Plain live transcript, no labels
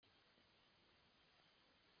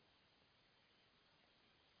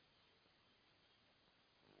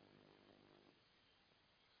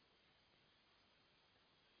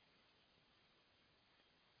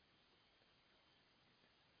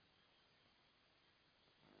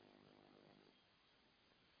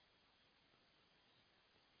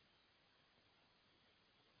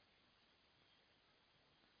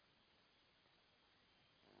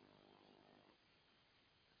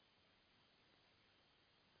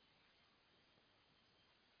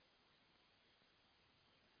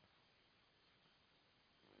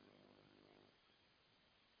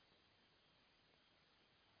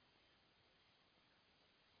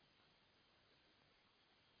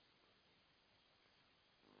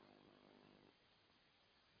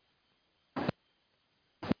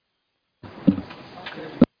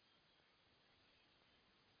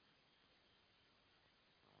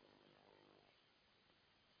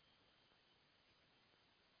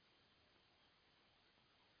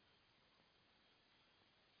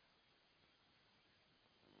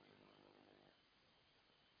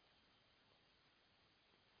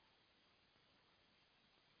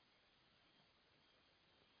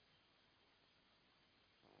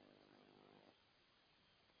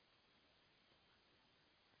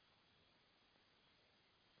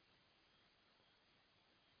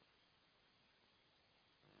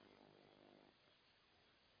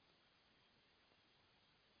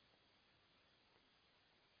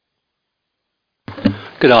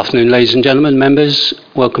Good afternoon, ladies and gentlemen, members.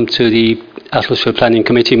 Welcome to the Attlesford Planning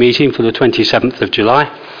Committee meeting for the 27th of July.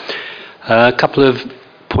 A couple of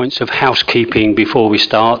points of housekeeping before we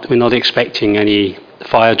start. We're not expecting any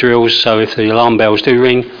fire drills, so if the alarm bells do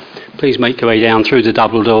ring, please make your way down through the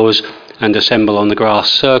double doors and assemble on the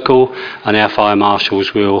grass circle, and our fire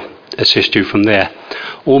marshals will assist you from there.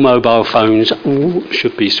 All mobile phones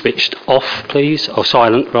should be switched off, please, or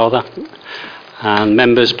silent rather. And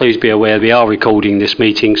members, please be aware we are recording this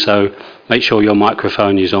meeting, so make sure your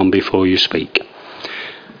microphone is on before you speak.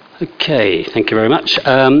 Okay, thank you very much.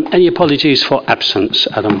 Any apologies for absence,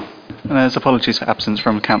 Adam? And there's apologies for absence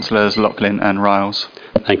from Councillors Loughlin and Riles.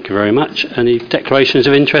 Thank you very much. Any declarations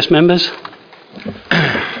of interest, members?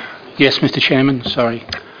 Yes, Mr. Chairman, sorry.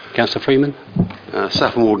 Councillor Freeman?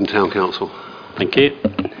 Saffron Walden Town Council. Thank you.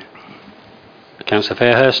 Councillor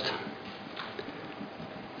Fairhurst?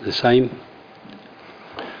 The same.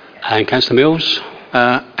 And Councillor Mills?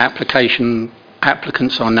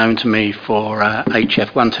 Applicants are known to me for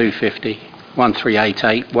HF 1250,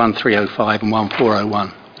 1388, 1305 and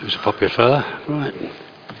 1401. Those are popular further. Right.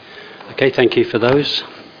 Okay, thank you for those.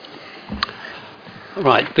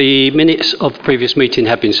 Right, the minutes of the previous meeting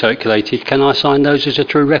have been circulated. Can I sign those as a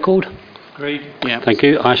true record? Agreed. Yeah. Thank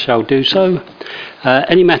you, I shall do so.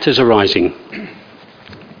 Any matters arising?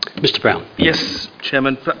 Mr. Brown. Yes,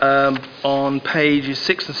 Chairman. On pages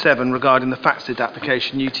 6 and 7 regarding the FATSID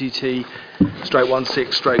application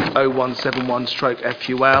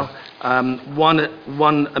UTT/16/0171/FUL,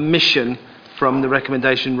 one omission from the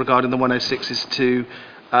recommendation regarding the 106 is to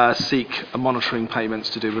seek monitoring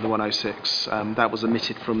payments to do with the 106. That was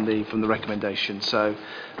omitted from the recommendation, so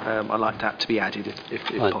I'd like that to be added if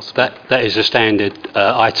possible. That is a standard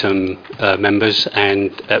item, members,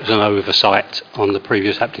 and it was an oversight on the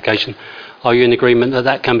previous application. Are you in agreement that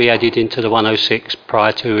that can be added into the 106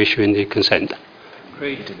 prior to issuing the consent?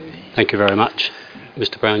 Agreed. Thank you very much.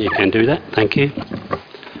 Mr. Brown, you can do that. Thank you.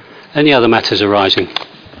 Any other matters arising?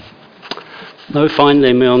 No, fine.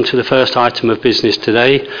 Then we're on to the first item of business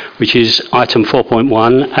today, which is item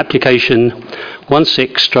 4.1, application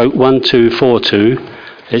 16/1242.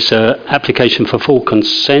 It's an application for full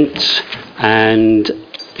consent, and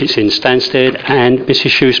it's in Stansted, and Mrs.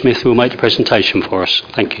 Shoesmith will make the presentation for us.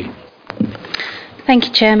 Thank you. Thank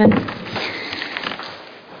you, Chairman.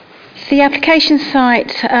 The application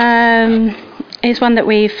site is one that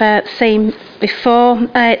we've seen before.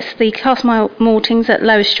 It's the Castle Maltings at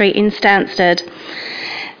Lower Street in Stansted.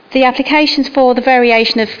 The application's for the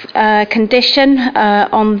variation of condition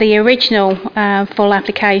on the original full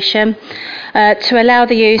application to allow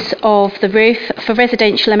the use of the roof for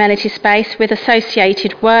residential amenity space with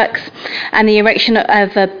associated works and the erection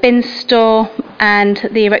of a bin store and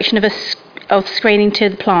the erection of screening to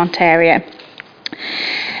the plant area.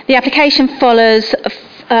 The application follows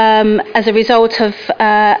as a result of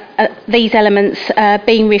these elements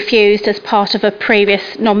being refused as part of a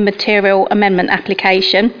previous non-material amendment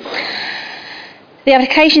application. The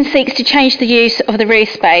application seeks to change the use of the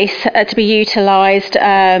roof space to be utilised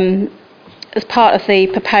as part of the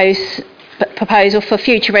proposal for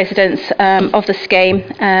future residents of the scheme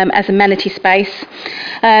as amenity space.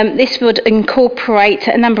 This would incorporate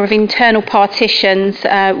a number of internal partitions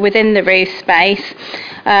within the roof space.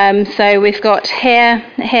 So we've got here,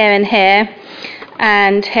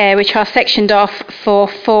 and here, which are sectioned off for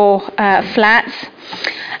 4 flats,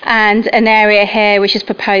 and an area here which is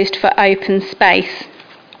proposed for open space.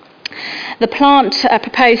 The plant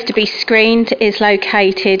proposed to be screened is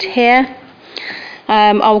located here.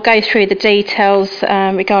 I'll go through the details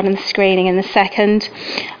regarding the screening in a second.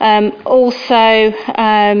 Also,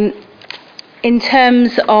 in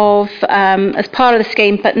terms of, as part of the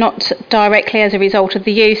scheme, but not directly as a result of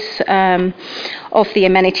the use of the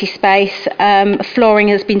amenity space, flooring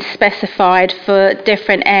has been specified for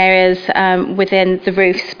different areas within the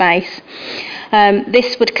roof space.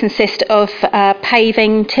 This would consist of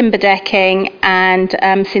paving, timber decking and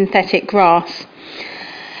synthetic grass.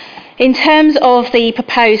 In terms of the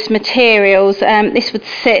proposed materials, this would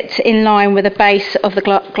sit in line with the base of the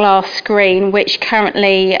glass screen, which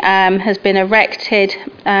currently has been erected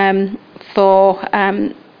for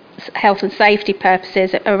health and safety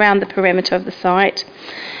purposes around the perimeter of the site.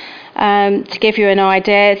 To give you an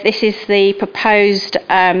idea, this is the proposed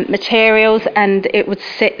materials, and it would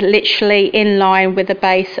sit literally in line with the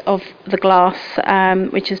base of the glass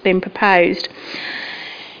which has been proposed.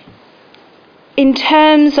 In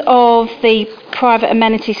terms of the private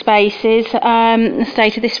amenity spaces,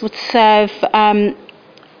 stated this would serve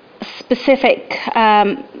specific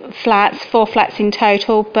flats, 4 flats in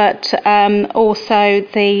total, but also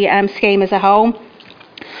the scheme as a whole.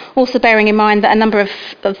 Also bearing in mind that a number of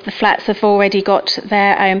the flats have already got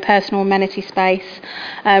their own personal amenity space,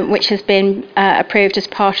 which has been approved as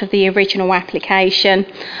part of the original application,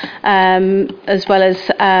 as well as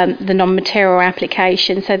the non-material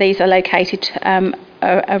application. So these are located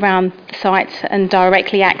around the site and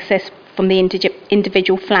directly accessed from the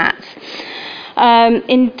individual flats.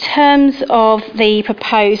 In terms of the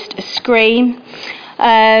proposed screen,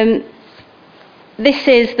 this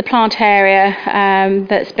is the plant area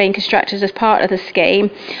that's been constructed as part of the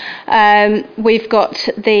scheme. We've got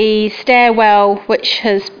the stairwell which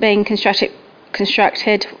has been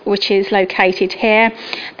constructed, which is located here.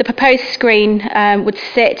 The proposed screen would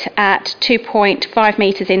sit at 2.5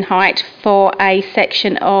 metres in height for a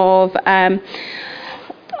section of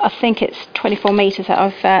I think it's 24 metres that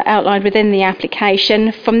I've outlined within the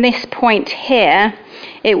application. From this point here,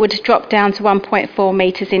 it would drop down to 1.4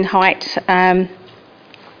 metres in height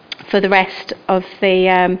for the rest of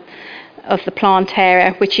the plant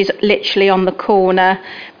area, which is literally on the corner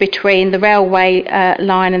between the railway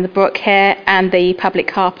line and the brook here and the public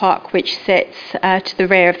car park, which sits to the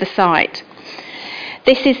rear of the site.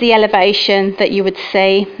 This is the elevation that you would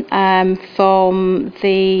see from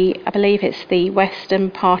the, I believe it's the western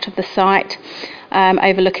part of the site,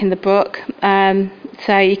 overlooking the brook.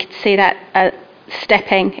 So you can see that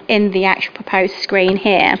stepping in the actual proposed screen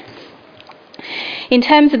here. In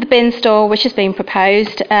terms of the bin store which has been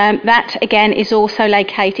proposed, that again is also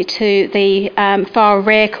located to the far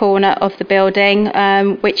rear corner of the building,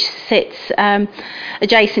 which sits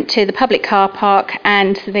adjacent to the public car park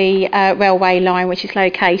and the railway line, which is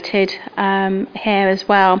located here as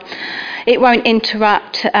well. It won't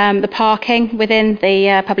interrupt the parking within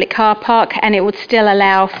the public car park, and it would still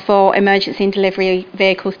allow for emergency and delivery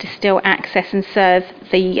vehicles to still access and serve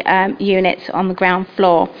the units on the ground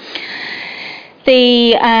floor.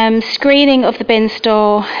 The screening of the bin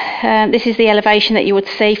store, this is the elevation that you would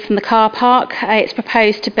see from the car park. It's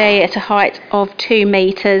proposed to be at a height of 2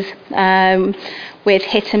 metres with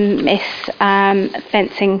hit and miss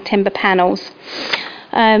fencing timber panels.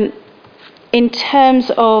 In terms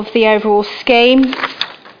of the overall scheme,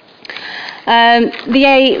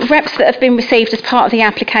 the reps that have been received as part of the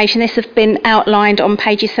application, this has been outlined on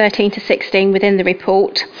pages 13 to 16 within the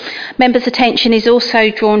report. Members' attention is also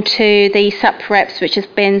drawn to the sup-reps which has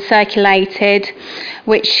been circulated,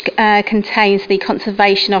 which contains the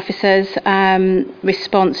Conservation Officer's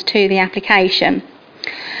response to the application.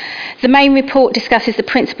 The main report discusses the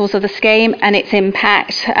principles of the scheme and its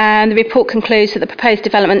impact. The report concludes that the proposed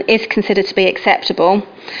development is considered to be acceptable.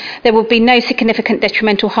 There will be no significant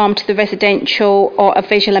detrimental harm to the residential or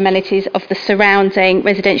visual amenities of the surrounding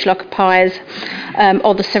residential occupiers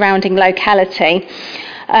or the surrounding locality,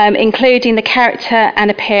 including the character and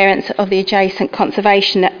appearance of the adjacent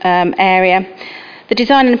conservation area. The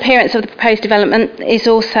design and appearance of the proposed development is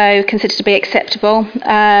also considered to be acceptable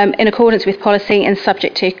in accordance with policy and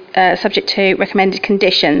subject to recommended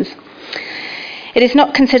conditions. It is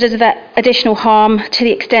not considered that additional harm to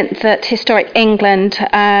the extent that Historic England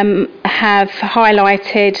have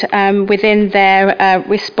highlighted within their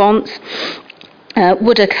response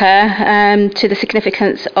would occur to the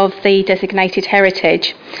significance of the designated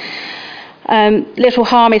heritage. Little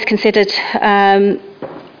harm is considered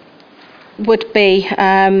would be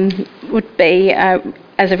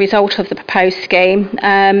as a result of the proposed scheme,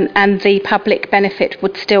 and the public benefit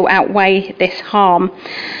would still outweigh this harm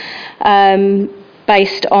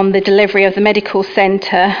based on the delivery of the medical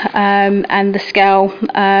centre and the scale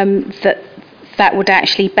that would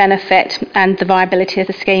actually benefit and the viability of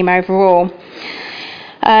the scheme overall.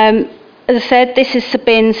 As I said, this has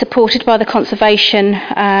been supported by the Conservation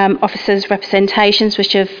Officer's representations,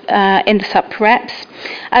 which have in the sup-reps.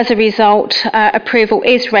 As a result, approval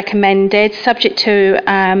is recommended, subject to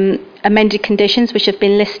amended conditions which have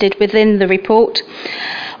been listed within the report.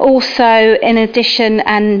 Also, in addition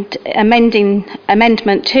and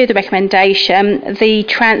amendment to the recommendation, the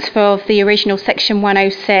transfer of the original Section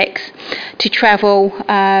 106 to travel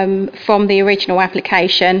from the original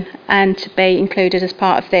application and to be included as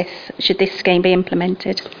part of this, should this scheme be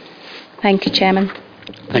implemented. Thank you, Chairman.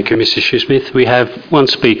 Thank you, Mr. Shoesmith. We have one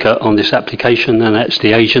speaker on this application, and that's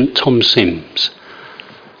the agent, Tom Sims.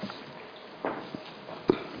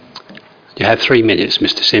 You have 3 minutes,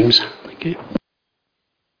 Mr. Sims. Thank you.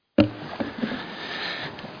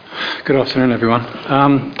 Good afternoon, everyone.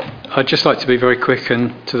 I'd just like to be very quick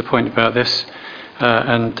and to the point about this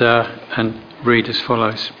and read as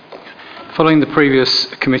follows. Following the previous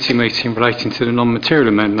committee meeting relating to the non-material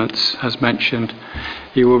amendments, as mentioned,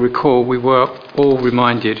 you will recall we were all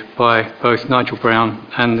reminded by both Nigel Brown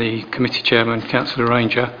and the committee chairman, Councillor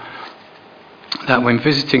Ranger, that when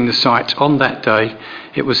visiting the site on that day,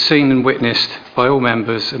 it was seen and witnessed by all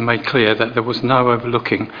members and made clear that there was no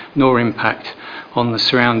overlooking nor impact on the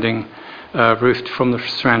surrounding from the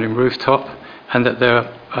surrounding rooftop, and that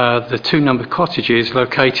the 2 numbered cottages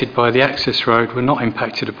located by the access road were not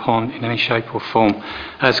impacted upon in any shape or form,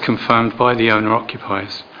 as confirmed by the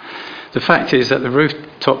owner-occupiers. The fact is that the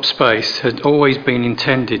rooftop space had always been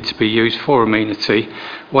intended to be used for amenity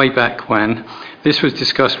way back when. This was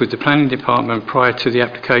discussed with the planning department prior to the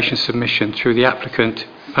application submission through the applicant,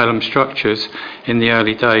 Pelham Structures, in the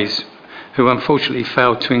early days, who unfortunately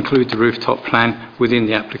failed to include the rooftop plan within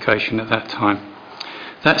the application at that time.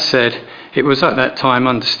 That said, it was at that time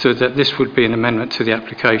understood that this would be an amendment to the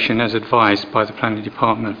application as advised by the planning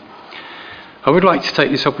department. I would like to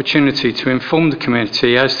take this opportunity to inform the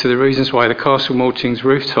community as to the reasons why the Castle Maltings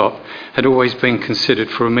rooftop had always been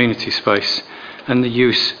considered for amenity space and the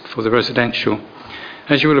use for the residential.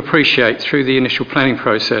 As you will appreciate, through the initial planning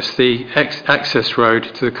process, the access road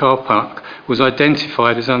to the car park was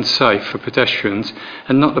identified as unsafe for pedestrians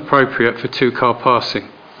and not appropriate for 2-car passing.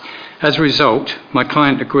 As a result, my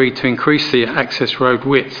client agreed to increase the access road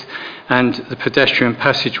width and the pedestrian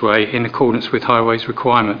passageway in accordance with highways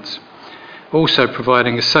requirements, also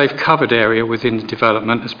providing a safe covered area within the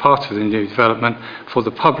development as part of the new development for the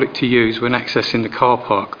public to use when accessing the car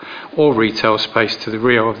park or retail space to the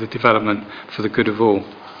rear of the development for the good of all.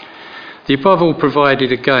 The above all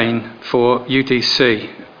provided again for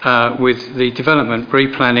UDC with the development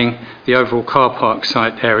replanning the overall car park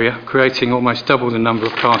site area, creating almost double the number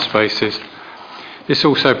of car spaces. This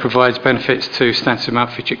also provides benefits to Stansted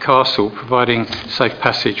Mount Fitchett Castle, providing safe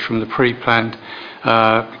passage from the pre-planned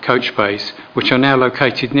coach bays, which are now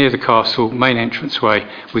located near the castle main entranceway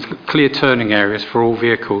with clear turning areas for all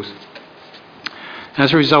vehicles.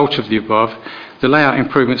 As a result of the above, the layout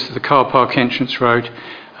improvements to the car park entrance road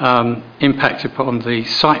impacted upon the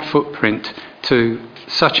site footprint to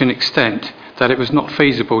such an extent that it was not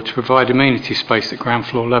feasible to provide amenity space at ground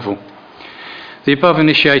floor level. The above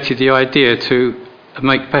initiated the idea to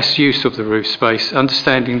make best use of the roof space,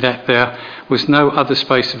 understanding that there was no other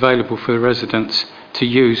space available for the residents to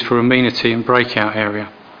use for amenity and breakout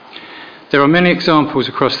area. There are many examples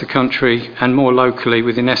across the country and more locally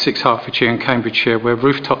within Essex, Hertfordshire and Cambridgeshire where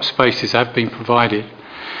rooftop spaces have been provided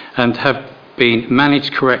and have been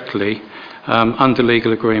managed correctly under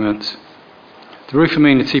legal agreements. The roof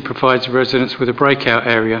amenity provides residents with a breakout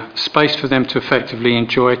area, space for them to effectively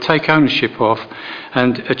enjoy, take ownership of,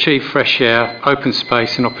 and achieve fresh air, open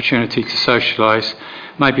space and opportunity to socialise,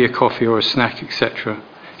 maybe a coffee or a snack, etc.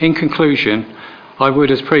 In conclusion, I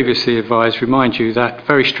would, as previously advised, remind you that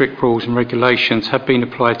very strict rules and regulations have been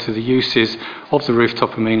applied to the uses of the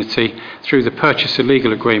rooftop amenity through the purchase of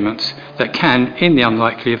legal agreements that can, in the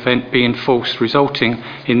unlikely event, be enforced, resulting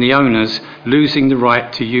in the owners losing the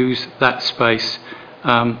right to use that space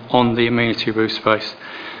on the amenity roof space.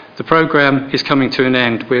 The programme is coming to an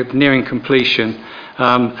end. We're nearing completion,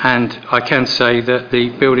 and I can say that the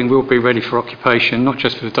building will be ready for occupation, not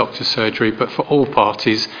just for the doctor's surgery, but for all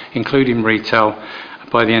parties, including retail,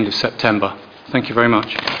 by the end of September. Thank you very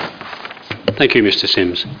much. Thank you, Mr.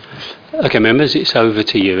 Sims. Okay, members, it's over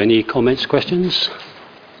to you. Any comments, questions?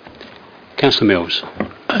 Councillor Mills.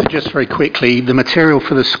 Just very quickly, the material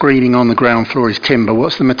for the screening on the ground floor is timber.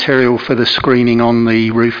 What's the material for the screening on the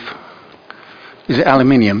roof? Is it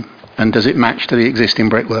aluminium? And does it match to the existing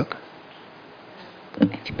brickwork?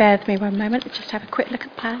 If you bear with me one moment, let's just have a quick look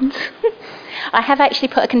at the plans. I have actually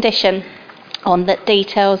put a condition on that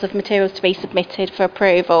details of materials to be submitted for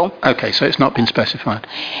approval. Okay, so it's not been specified.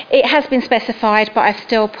 It has been specified, but I've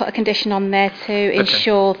still put a condition on there to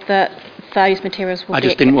ensure that those materials will be I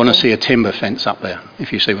just didn't want to see a timber fence up there,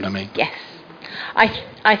 if you see what I mean. Yes.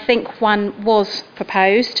 I think one was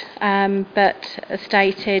proposed, but as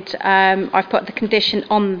stated, I've put the condition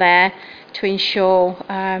on there to ensure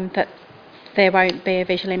that there won't be a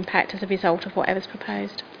visual impact as a result of whatever's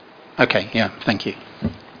proposed. Okay, yeah, thank you.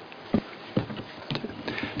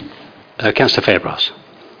 Councillor Fairbrass.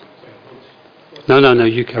 No,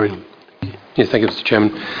 you carry on. Yes, thank you, Mr.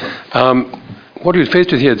 Chairman. What we're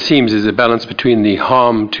faced with here, it seems, is a balance between the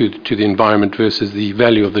harm to the environment versus the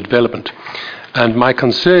value of the development. And my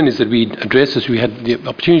concern is that we address this. We had the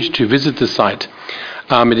opportunity to visit the site.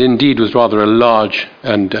 It indeed was rather a large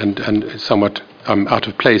and somewhat out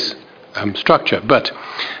of place structure, but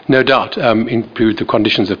no doubt improved the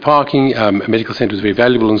conditions of parking. A medical centre was very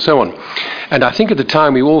valuable and so on. And I think at the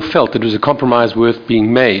time we all felt that it was a compromise worth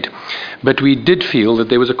being made. But we did feel that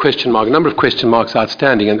there was a question mark, a number of question marks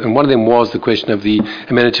outstanding, and one of them was the question of the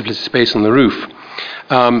amenity space on the roof.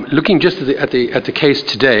 Looking just at the case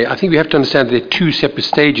today, I think we have to understand that there are two separate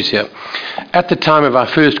stages here. At the time of our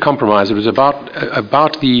first compromise, it was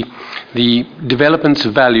about the development's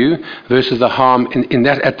value versus the harm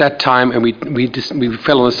at that time, and we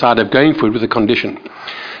fell on the side of going for it with a condition.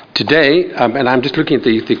 Today, and I'm just looking at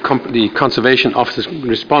the Conservation Officer's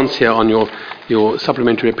response here on your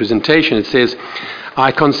supplementary representation, it says,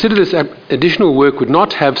 I consider this additional work would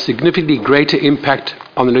not have significantly greater impact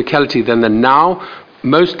on the locality than the now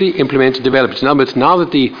mostly implemented developments. In other words, now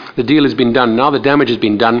that the deal has been done, now the damage has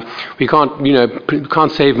been done, we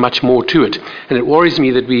can't save much more to it. And it worries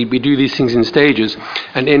me that we do these things in stages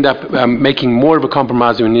and end up making more of a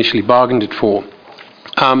compromise than we initially bargained it for.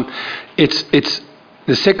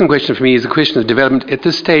 The second question for me is the question of development. At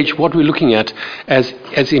this stage, what we're looking at as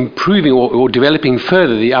improving or developing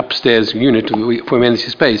further the upstairs unit for amenity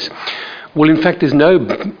space. Well, in fact, there's no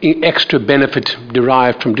extra benefit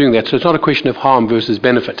derived from doing that. So it's not a question of harm versus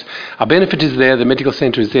benefit. Our benefit is there, the medical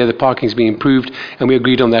centre is there, the parking is being improved, and we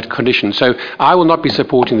agreed on that condition. So I will not be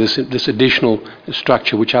supporting this additional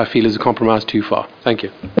structure, which I feel is a compromise too far. Thank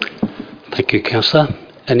you. Thank you, Councillor.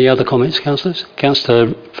 Any other comments, Councillors?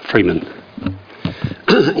 Councillor Freeman.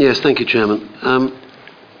 Yes, thank you, Chairman.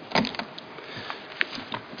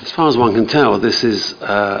 As far as one can tell, this is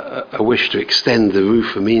a wish to extend the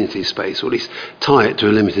roof amenity space, or at least tie it to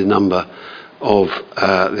a limited number of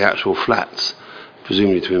the actual flats,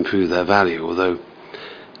 presumably to improve their value, although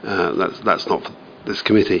that's not for this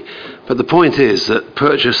committee. But the point is that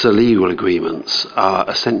purchaser legal agreements are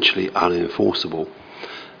essentially unenforceable.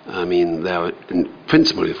 I mean, they are in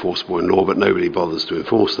principle enforceable in law, but nobody bothers to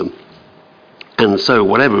enforce them. And so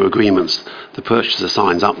whatever agreements the purchaser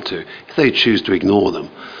signs up to, if they choose to ignore them,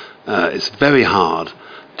 it's very hard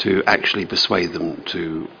to actually persuade them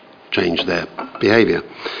to change their behaviour.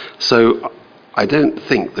 So I don't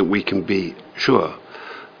think that we can be sure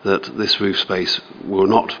that this roof space will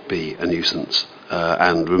not be a nuisance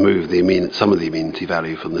and remove some of the amenity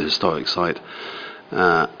value from the historic site.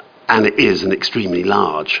 And it is an extremely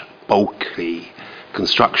large, bulky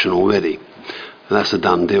construction already. And that's a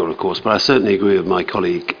done deal, of course. But I certainly agree with my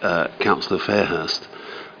colleague, Councillor Fairhurst,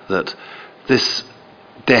 that this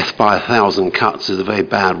death by 1,000 cuts is a very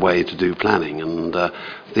bad way to do planning. And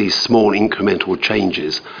these small incremental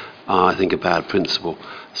changes are, I think, a bad principle.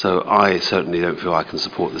 So I certainly don't feel I can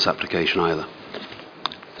support this application either.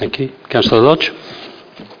 Thank you. Councillor Lodge?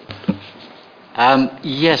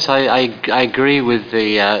 Yes, I agree with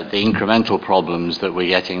the incremental problems that we're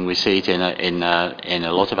getting. We see it in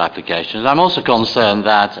a lot of applications. I'm also concerned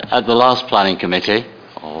that at the last planning committee,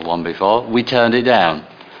 or one before, we turned it down.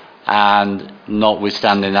 And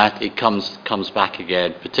notwithstanding that, it comes back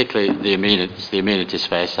again, particularly the amenity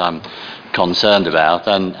space I'm concerned about,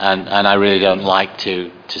 and I really don't like to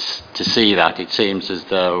see that. It seems as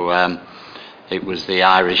though it was the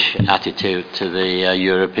Irish attitude to the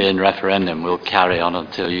European referendum. We'll carry on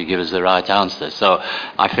until you give us the right answer. So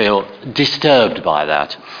I feel disturbed by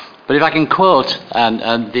that. But if I can quote,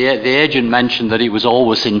 and the agent mentioned that it was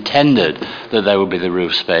always intended that there would be the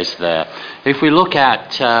roof space there. If we look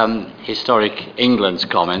at Historic England's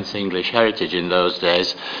comments, English Heritage in those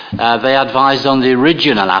days, they advised on the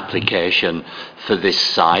original application for this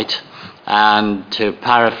site, and to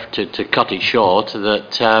cut it short,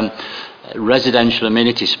 that residential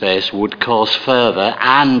amenity space would cause further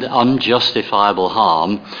and unjustifiable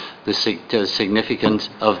harm the significance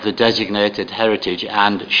of the designated heritage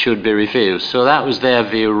and should be refused. So that was their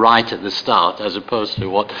view right at the start, as opposed to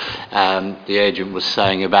what the agent was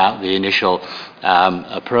saying about the initial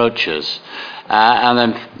approaches. And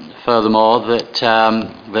then furthermore,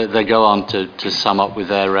 that they go on to sum up with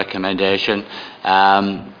their recommendation,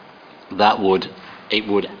 it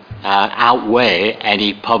would outweigh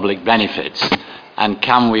any public benefits. And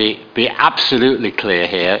can we be absolutely clear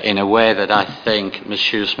here, in a way that I think Ms.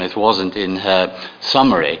 Shoesmith wasn't in her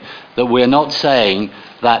summary, that we're not saying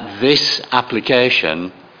that this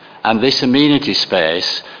application and this amenity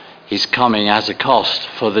space is coming as a cost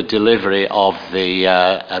for the delivery of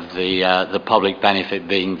the public benefit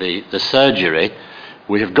being the surgery.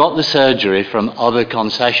 We have got the surgery from other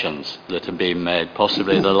concessions that are being made,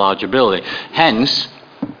 possibly the larger building. Hence,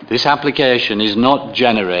 this application is not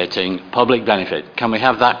generating public benefit. Can we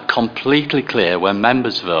have that completely clear when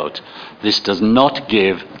members vote? This does not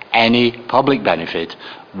give any public benefit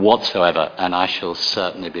whatsoever, and I shall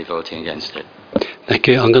certainly be voting against it. Thank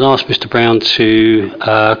you. I'm going to ask Mr. Brown to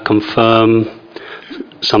confirm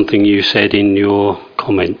something you said in your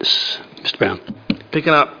comments. Mr. Brown.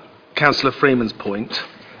 Picking up Councillor Freeman's point,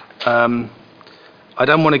 I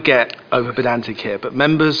don't want to get over pedantic here, but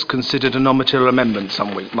members considered a non-material amendment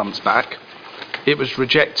some months back it was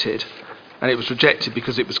rejected, and it was rejected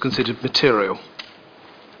because it was considered material.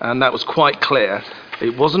 And that was quite clear.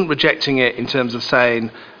 It wasn't rejecting it in terms of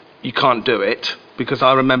saying you can't do it, because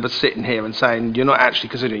I remember sitting here and saying you're not actually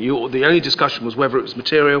considering it. The only discussion was whether it was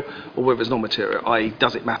material or whether it's not material, i.e.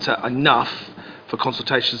 does it matter enough for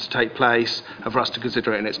consultations to take place and for us to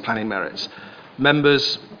consider it in its planning merits.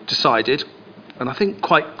 Members decided, and I think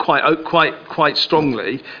quite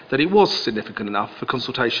strongly, that it was significant enough for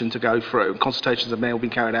consultation to go through. Consultations have now been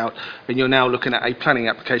carried out, and you're now looking at a planning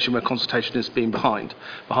application where consultation has been behind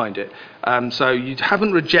it. So you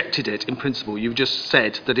haven't rejected it in principle. You've just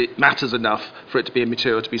said that it matters enough for it to be a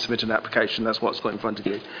material to be submitted an application. That's what's got in front of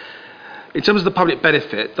you. In terms of the public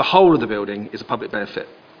benefit, the whole of the building is a public benefit.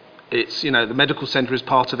 It's, the medical centre is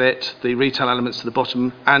part of it, the retail elements to the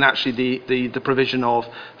bottom, and actually the provision of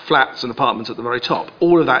flats and apartments at the very top.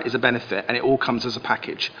 All of that is a benefit, and it all comes as a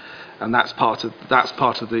package. And that's part of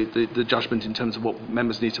the judgment in terms of what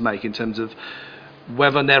members need to make in terms of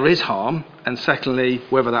whether there is harm, and secondly,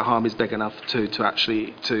 whether that harm is big enough to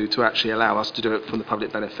actually allow us to do it from the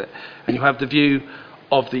public benefit. And you have the view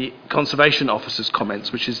of the Conservation Officer's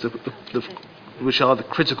comments, which are the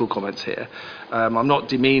critical comments here. I'm not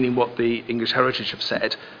demeaning what the English Heritage have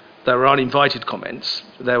said. There were uninvited comments.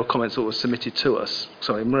 There were comments that were submitted to us.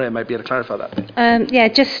 Sorry, Maria may be able to clarify that.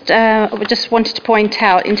 Just wanted to point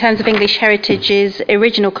out, in terms of English Heritage's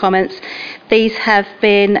original comments, these have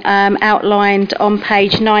been outlined on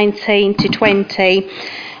page 19 to 20,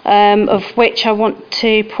 of which I want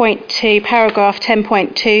to point to paragraph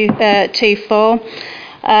 10.24.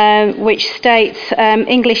 Which states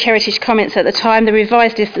English Heritage comments at the time, the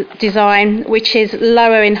revised design, which is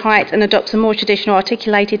lower in height and adopts a more traditional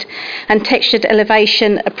articulated and textured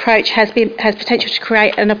elevation approach, has potential to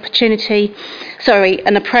create an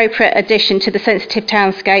appropriate addition to the sensitive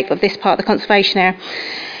townscape of this part of the conservation area.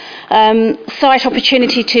 Site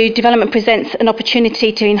opportunity to development presents an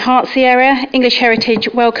opportunity to enhance the area. English Heritage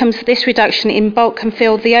welcomes this reduction in bulk and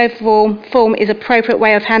feel the overall form is an appropriate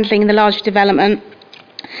way of handling the larger development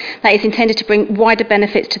that is intended to bring wider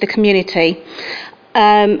benefits to the community,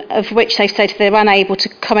 of which they've stated they're unable to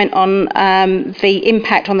comment on the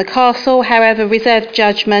impact on the castle. However, reserved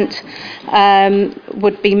judgment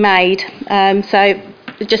would be made. So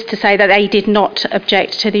just to say that they did not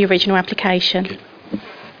object to the original application. Okay.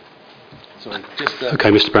 Sorry,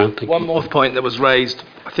 okay, Mr. Brown. Thank One more point that was raised,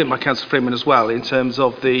 I think by Councillor Freeman as well, in terms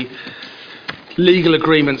of the legal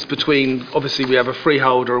agreements between, obviously we have a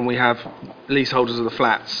freeholder and we have leaseholders of the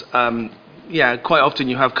flats. Quite often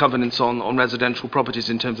you have covenants on residential properties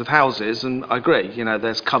in terms of houses, and I agree,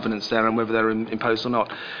 there's covenants there and whether they're imposed or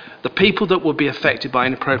not. The people that would be affected by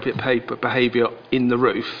inappropriate behaviour in the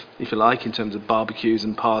roof, if you like, in terms of barbecues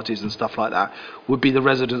and parties and stuff like that, would be the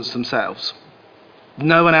residents themselves.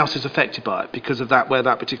 No one else is affected by it because of that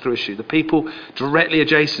particular issue. The people directly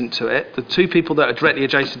adjacent to it, the two people that are directly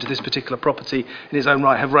adjacent to this particular property in its own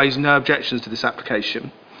right, have raised no objections to this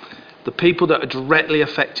application. The people that are directly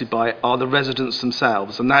affected by it are the residents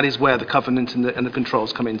themselves, and that is where the covenant and the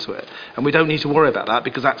controls come into it. And we don't need to worry about that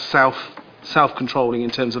because that's self-controlling in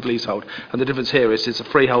terms of leasehold. And the difference here is it's a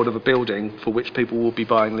freehold of a building for which people will be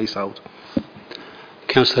buying leasehold.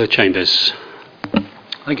 Councillor Chambers.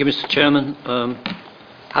 Thank you, Mr. Chairman.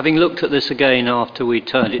 Having looked at this again after we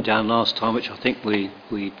turned it down last time, which I think we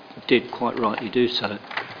did quite rightly do so,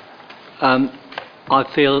 I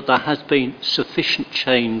feel that there has been sufficient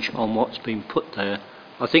change on what's been put there.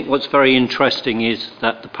 I think what's very interesting is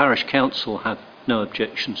that the parish council have no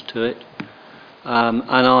objections to it, and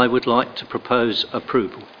I would like to propose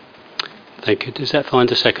approval. Thank you. Does that find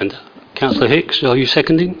a second? Councillor Hicks, are you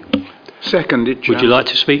seconding? Seconded, Chairman. Would you like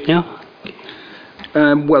to speak now?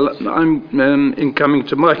 Well, I'm in coming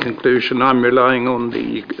to my conclusion, I'm relying on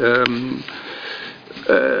the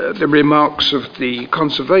remarks of the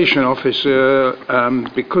Conservation Officer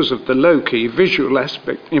because of the low-key visual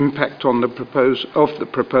impact on the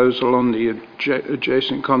proposal on the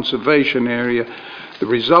adjacent conservation area. The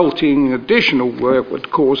resulting additional work would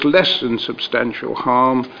cause less than substantial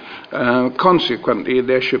harm. Consequently,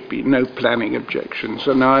 there should be no planning objections,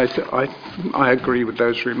 and I agree with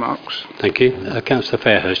those remarks. Thank you. Councillor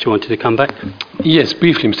Fairhurst, you wanted to come back? Yes,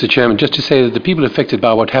 briefly, Mr. Chairman, just to say that the people affected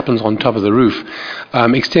by what happens on top of the roof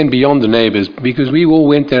extend beyond the neighbours, because we all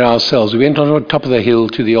went there ourselves. We went on top of the hill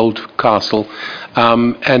to the old castle,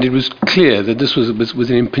 and it was clear that this was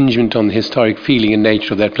an impingement on the historic feeling and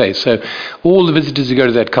nature of that place. So all the visitors who go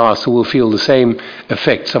to that castle will feel the same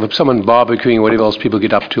effects of someone barbecuing or whatever else people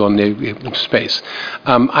get up to on their space.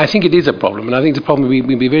 I think it is a problem, and I think it's a problem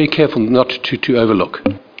we'll be very careful not to overlook.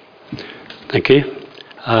 Thank you.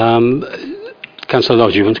 Councillor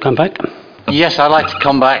Lodge, you want to come back? Yes, I'd like to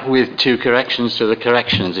come back with two corrections to the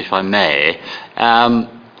corrections, if I may. On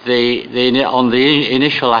the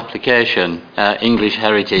initial application, English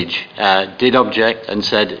Heritage did object and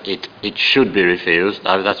said it should be refused.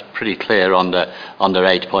 That's pretty clear under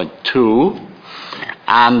 8.2.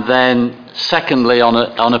 And then, secondly,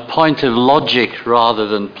 on a point of logic rather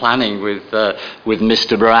than planning with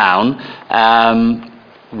Mr. Brown,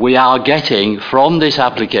 we are getting from this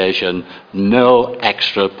application no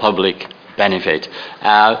extra public benefit.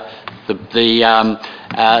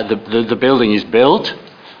 The building is built.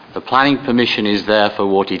 The planning permission is there for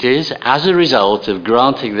what it is. As a result of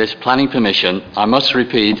granting this planning permission, I must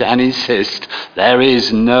repeat and insist, there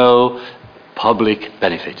is no public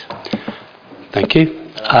benefit. Thank you.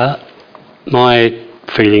 My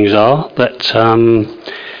feelings are that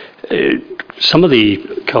some of the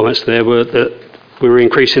comments there were that we were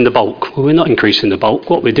increasing the bulk. Well, we're not increasing the bulk.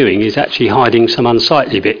 What we're doing is actually hiding some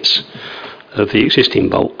unsightly bits of the existing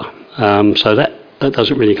bulk. So that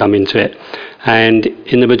doesn't really come into it. And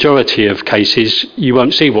in the majority of cases, you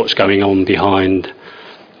won't see what's going on behind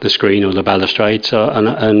the screen or the balustrade.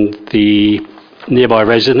 And the nearby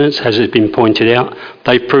residents, as has been pointed out,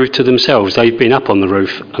 they've proved to themselves. They've been up on the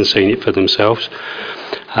roof and seen it for themselves.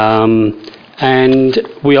 And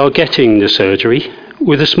we are getting the surgery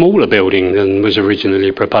with a smaller building than was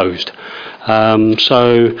originally proposed.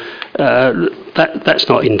 So that's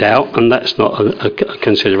not in doubt, and that's not a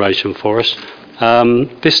consideration for us.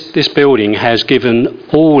 This building has given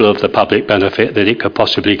all of the public benefit that it could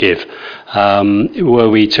possibly give. Were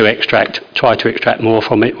we to try to extract more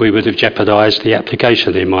from it, we would have jeopardised the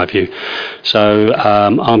application, in my view. So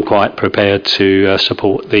I'm quite prepared to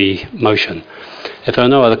support the motion. If there are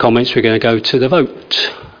no other comments, we're going to go to the vote.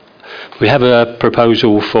 We have a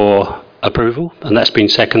proposal for approval, and that's been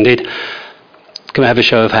seconded. Can we have a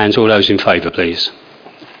show of hands? All those in favour, please.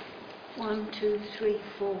 1, 2, 3,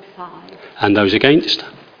 4, 5. And those against?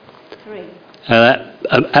 3. That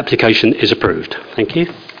application is approved. Thank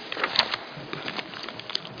you.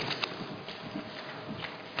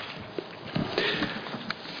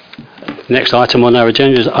 Next item on our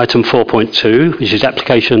agenda is item 4.2, which is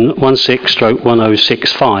application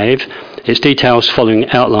 16/1065. Its details following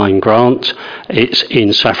outline grant. It's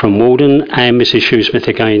in Saffron Walden, and Mrs. Shoesmith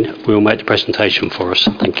again will make the presentation for us.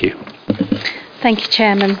 Thank you. Thank you,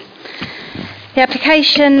 Chairman. The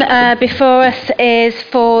application before us is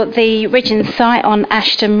for the Ridgeon site on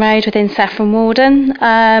Ashton Road within Saffron Walden.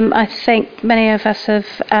 I think many of us have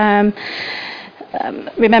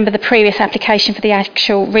remember the previous application for the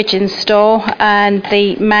actual Ridgeon store and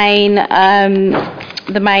the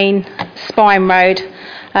main spine road,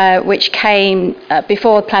 which came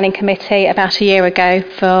before the planning committee about a year ago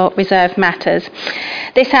for reserved matters.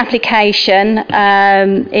 This application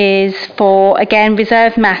is for, again,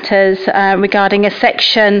 reserved matters regarding a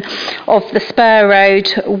section of the spur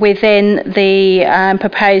road within the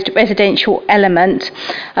proposed residential element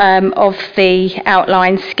of the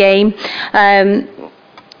outline scheme.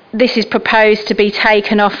 This is proposed to be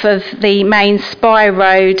taken off of the main spy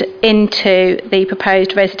road into the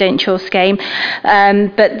proposed residential scheme,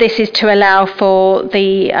 but this is to allow for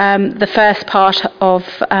the first part of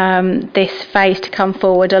this phase to come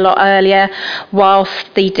forward a lot earlier,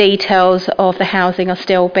 whilst the details of the housing are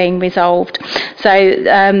still being resolved. So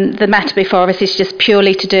the matter before us is just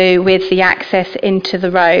purely to do with the access into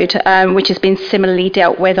the road, which has been similarly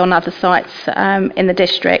dealt with on other sites in the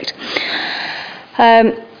district.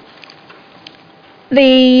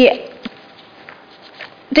 The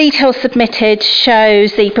details submitted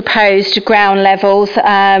shows the proposed ground levels,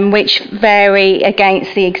 which vary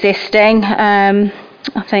against the existing. I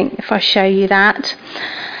think if I show you that.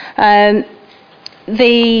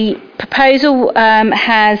 The proposal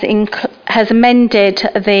has amended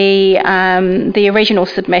the original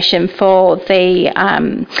submission for the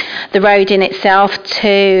road in itself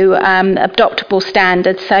to adoptable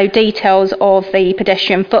standards. So details of the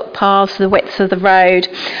pedestrian footpaths, the width of the road,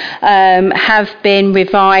 have been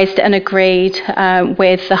revised and agreed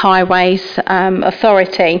with the Highways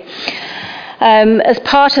Authority. As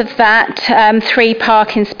part of that, 3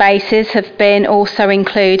 parking spaces have been also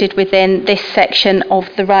included within this section of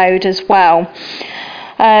the road as well.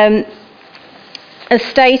 As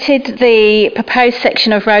stated, the proposed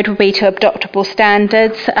section of road will be to adoptable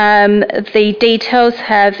standards. The details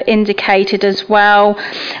have indicated as well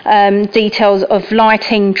details of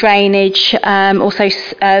lighting, drainage, also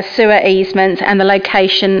sewer easements, and the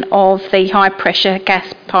location of the high pressure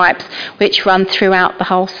gas pipes which run throughout the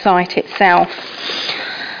whole site itself.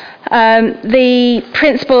 The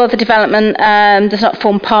principle of the development does not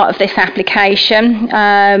form part of this application.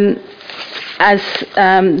 as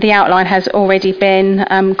the outline has already been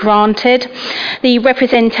granted. The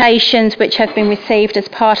representations which have been received as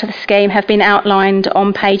part of the scheme have been outlined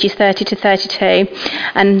on pages 30 to 32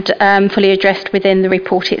 and fully addressed within the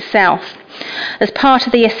report itself. As part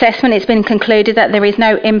of the assessment, it's been concluded that there is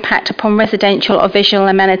no impact upon residential or visual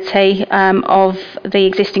amenity of the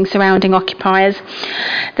existing surrounding occupiers.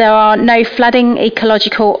 There are no flooding,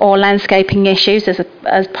 ecological or landscaping issues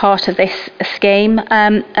as part of this scheme,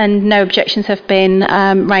 and no objections have been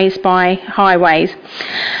raised by Highways.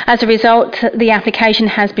 As a result, the application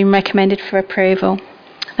has been recommended for approval.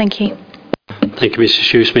 Thank you. Thank you, Mr.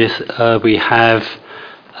 Shoesmith. We have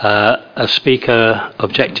a speaker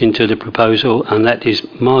objecting to the proposal, and that is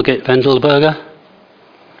Margaret Vendelberger.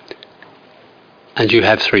 And you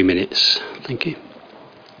have 3 minutes. Thank you.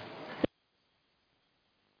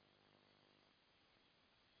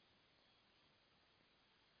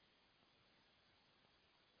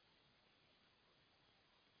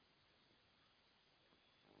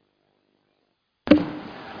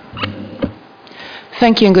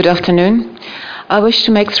 Thank you and good afternoon. I wish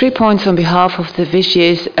to make 3 points on behalf of the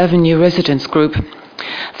Vigiers Avenue Residents Group.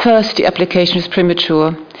 First, the application is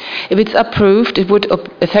premature. If it's approved, it would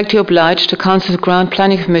effectively oblige the Council to grant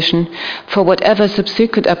planning permission for whatever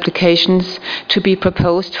subsequent applications to be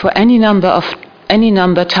proposed for any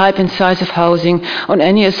number, type and size of housing on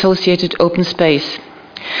any associated open space.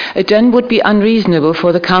 It then would be unreasonable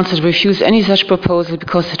for the Council to refuse any such proposal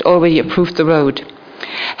because it already approved the road.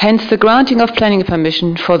 Hence, the granting of planning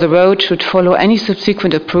permission for the road should follow any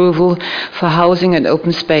subsequent approval for housing and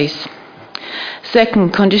open space.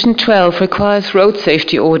 Second, Condition 12 requires road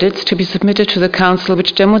safety audits to be submitted to the Council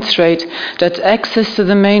which demonstrate that access to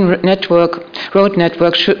the main road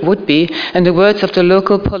network would be, in the words of the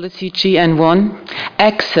local policy GN1,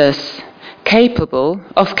 access capable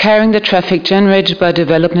of carrying the traffic generated by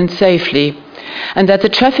development safely, and that the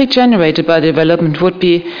traffic generated by development would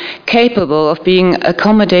be capable of being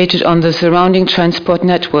accommodated on the surrounding transport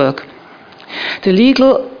network. The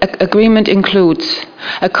legal agreement includes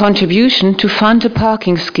a contribution to fund a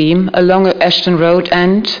parking scheme along Ashton Road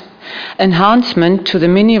and enhancement to the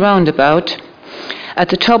mini roundabout at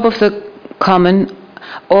the top of the common,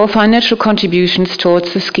 or financial contributions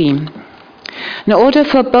towards the scheme. In order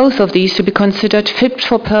for both of these to be considered fit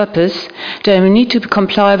for purpose, they will need to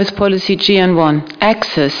comply with policy GN1,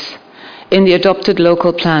 access, in the adopted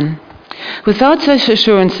local plan. Without such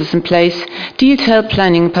assurances in place, detailed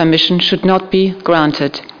planning permission should not be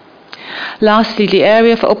granted. Lastly, the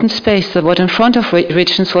area of open space that was in front of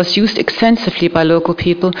Richards was used extensively by local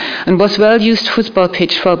people and was well-used football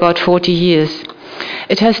pitch for about 40 years.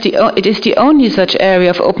 It is the only such area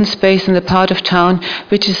of open space in the part of town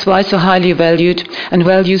which is why so highly valued and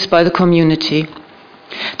well used by the community.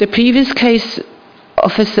 The previous case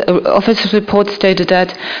officer's report stated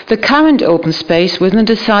that the current open space within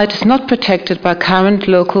the site is not protected by current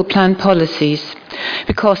local plan policies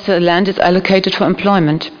because the land is allocated for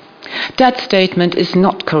employment. That statement is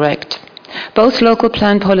not correct. Both local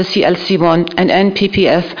plan policy LC1 and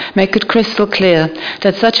NPPF make it crystal clear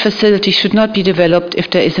that such facilities should not be developed if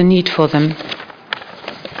there is a need for them.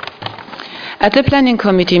 At the Planning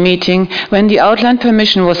Committee meeting, when the outline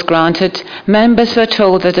permission was granted, members were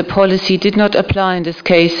told that the policy did not apply in this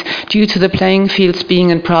case due to the playing fields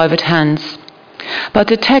being in private hands. But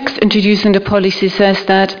the text introducing the policy says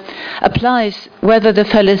that applies whether the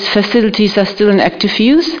facilities are still in active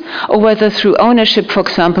use or whether through ownership, for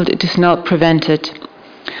example, it is now prevented.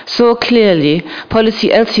 So clearly, policy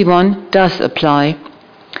LC1 does apply.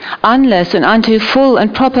 Unless and until full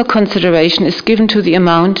and proper consideration is given to the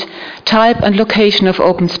amount, type and location of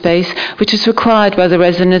open space which is required by the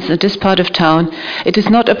residents in this part of town, it is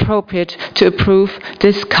not appropriate to approve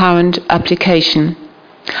this current application.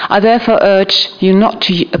 I therefore urge you not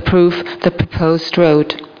to approve the proposed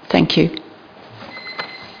road. Thank you.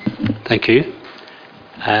 Thank you.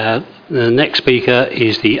 The next speaker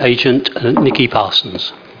is the agent, Nikki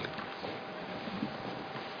Parsons.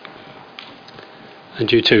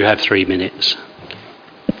 And you two have 3 minutes.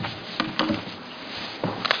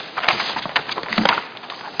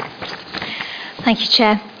 Thank you,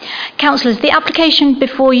 Chair. Councillors, the application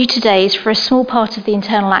before you today is for a small part of the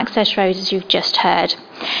internal access road, as you've just heard.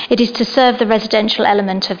 It is to serve the residential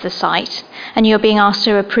element of the site, and you are being asked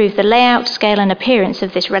to approve the layout, scale and appearance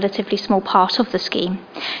of this relatively small part of the scheme.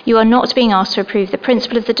 You are not being asked to approve the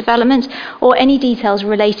principle of the development or any details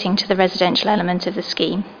relating to the residential element of the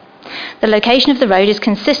scheme. The location of the road is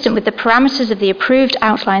consistent with the parameters of the approved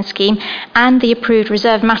outline scheme and the approved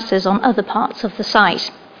reserved matters on other parts of the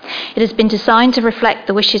site. It has been designed to reflect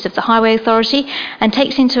the wishes of the Highway Authority and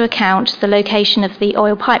takes into account the location of the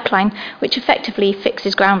oil pipeline, which effectively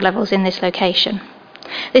fixes ground levels in this location.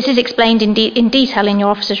 This is explained in detail in your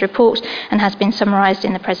officer's report and has been summarised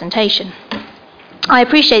in the presentation. I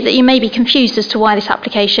appreciate that you may be confused as to why this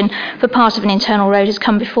application for part of an internal road has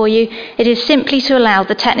come before you. It is simply to allow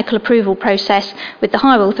the technical approval process with the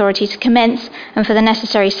Highway Authority to commence and for the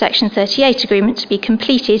necessary Section 38 agreement to be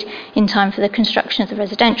completed in time for the construction of the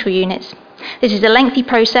residential units. This is a lengthy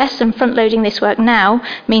process, and front-loading this work now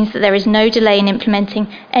means that there is no delay in implementing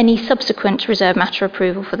any subsequent reserve matter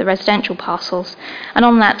approval for the residential parcels. And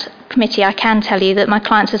on that committee, I can tell you that my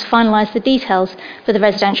client has finalised the details for the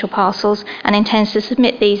residential parcels and intends to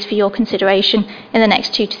submit these for your consideration in the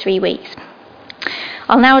next 2 to 3 weeks.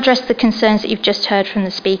 I'll now address the concerns that you've just heard from the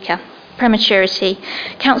Speaker. Prematurity.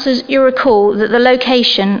 Councillors, you'll recall that the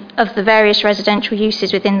location of the various residential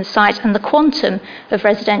uses within the site and the quantum of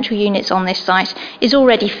residential units on this site is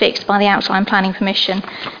already fixed by the Outline Planning Permission,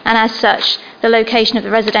 and as such, the location of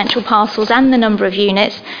the residential parcels and the number of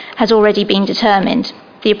units has already been determined.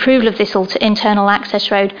 The approval of this internal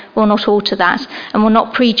access road will not alter that and will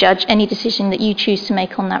not prejudge any decision that you choose to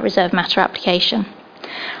make on that reserve matter application.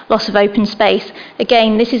 Loss of open space.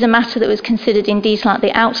 Again, this is a matter that was considered in detail at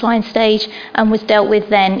the outline stage and was dealt with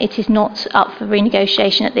then. It is not up for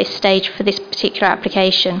renegotiation at this stage for this particular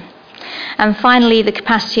application. And finally, the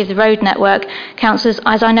capacity of the road network. Councillors,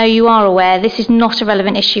 as I know you are aware, this is not a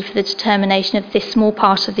relevant issue for the determination of this small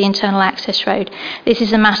part of the internal access road. This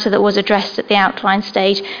is a matter that was addressed at the outline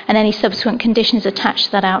stage, and any subsequent conditions attached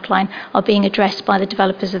to that outline are being addressed by the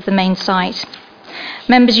developers of the main site.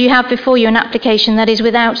 Members, you have before you an application that is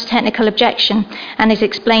without technical objection and is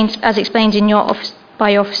explained in your office by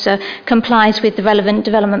your officer, complies with the relevant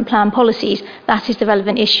development plan policies. That is the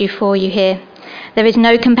relevant issue for you here. There is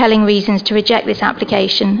no compelling reasons to reject this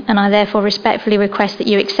application, and I therefore respectfully request that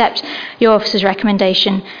you accept your officer's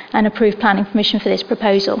recommendation and approve planning permission for this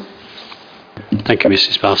proposal. Thank you,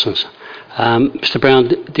 Mrs. Parsons. Mr. Brown,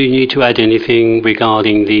 do you need to add anything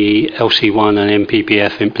regarding the LC1 and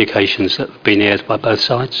MPPF implications that have been aired by both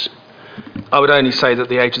sides? I would only say that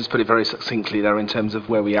the agents put it very succinctly there in terms of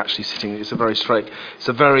where we're actually sitting. It's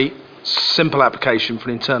a very simple application for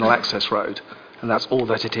an internal access road, and that's all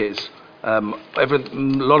that it is. A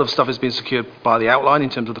lot of stuff has been secured by the outline in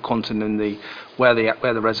terms of the quantum and where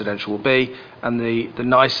the residential will be, and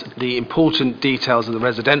the important details of the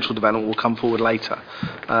residential development will come forward later.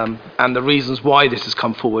 And the reasons why this has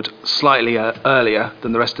come forward slightly earlier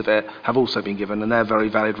than the rest of it have also been given, and they're very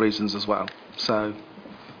valid reasons as well. So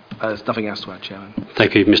there's nothing else to add, Chairman.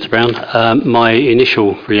 Thank you, Mr. Brown. My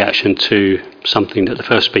initial reaction to something that the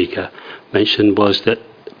first speaker mentioned was that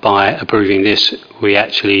by approving this, we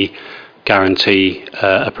actually guarantee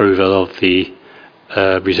approval of the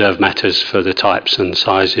reserve matters for the types and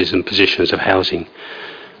sizes and positions of housing.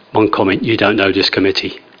 One comment, you don't know this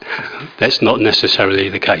committee. That's not necessarily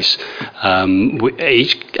the case.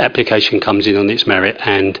 Each application comes in on its merit,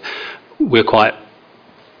 and we're quite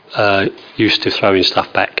used to throwing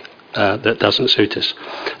stuff back that doesn't suit us.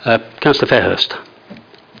 Councillor Fairhurst.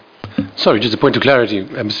 Sorry, just a point of clarity,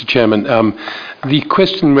 Mr. Chairman. The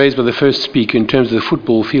question raised by the first speaker in terms of the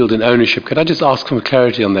football field and ownership, could I just ask for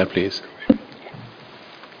clarity on that, please?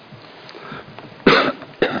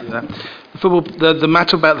 The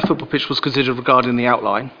matter about the football pitch was considered regarding the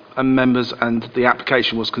outline, and members and the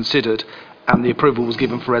application was considered, and the approval was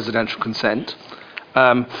given for residential consent.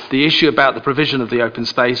 The issue about the provision of the open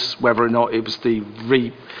space, whether or not it was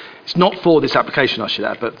it's not for this application, I should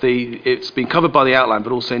add, but it's been covered by the outline,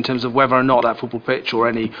 but also in terms of whether or not that football pitch or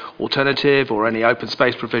any alternative or any open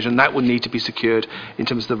space provision, that would need to be secured in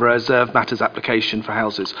terms of the reserve matters application for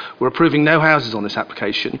houses. We're approving no houses on this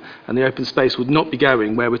application, and the open space would not be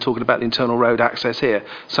going where we're talking about the internal road access here.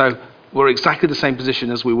 So we're exactly the same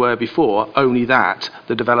position as we were before, only that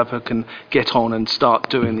the developer can get on and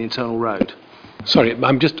start doing the internal road. Sorry,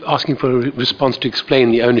 I'm just asking for a response to explain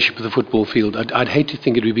the ownership of the football field. I'd hate to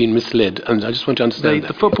think it would be misled, and I just want to understand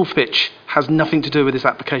the football pitch has nothing to do with this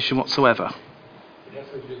application whatsoever.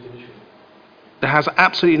 It has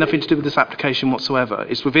absolutely nothing to do with this application whatsoever.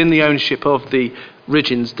 It's within the ownership of the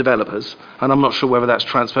Ridgeons developers, and I'm not sure whether that's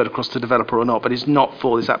transferred across to the developer or not, but it's not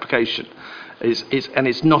for this application.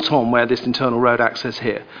 It's not on where this internal road access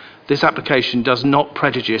here. This application does not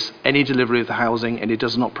prejudice any delivery of the housing, and it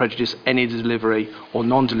does not prejudice any delivery or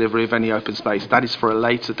non-delivery of any open space. That is for a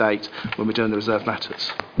later date when we're doing the reserve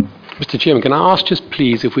matters. Mr. Chairman, can I ask just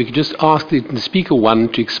please if we could just ask the Speaker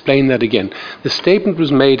 1 to explain that again? The statement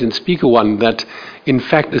was made in Speaker 1 that, in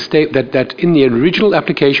fact, that in the original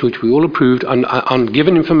application, which we all approved on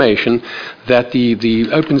given information, that the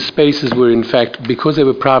open spaces were, in fact, because they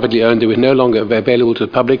were privately owned, they were no longer available to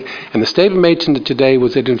the public. And the statement made today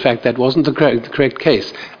was that, in fact, that wasn't the correct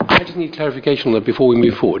case. I just need clarification on that before we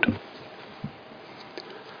move forward.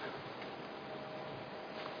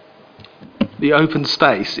 The open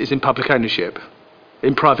space is in public ownership,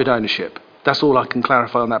 in private ownership. That's all I can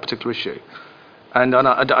clarify on that particular issue. And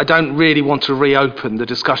I don't really want to reopen the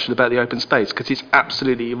discussion about the open space because it's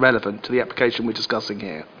absolutely irrelevant to the application we're discussing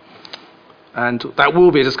here. And that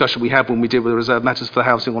will be a discussion we have when we deal with the reserved matters for the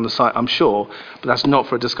housing on the site, I'm sure, but that's not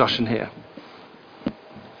for a discussion here.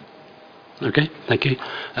 Okay, thank you.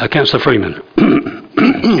 Councillor Freeman.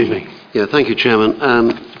 Excuse me. Yeah, thank you, Chairman.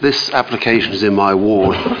 This application is in my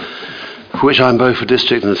ward, for which I'm both a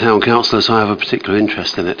district and a town councillor, so I have a particular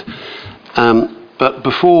interest in it. But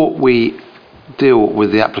before we deal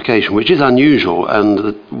with the application, which is unusual,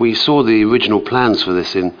 and we saw the original plans for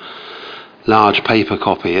this in large paper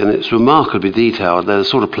copy, and it's remarkably detailed. They're the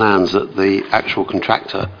sort of plans that the actual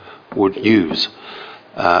contractor would use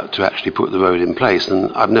to actually put the road in place, and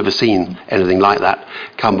I've never seen anything like that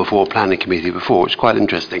come before a planning committee before. It's quite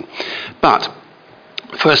interesting. But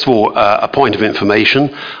first of all, a point of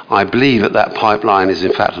information. I believe that pipeline is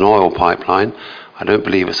in fact an oil pipeline. I don't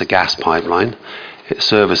believe it's a gas pipeline. It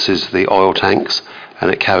services the oil tanks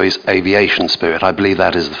and it carries aviation spirit. I believe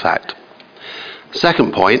that is the fact.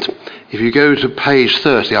 Second point, if you go to page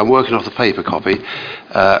 30, I'm working off the paper copy,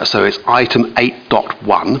 so it's item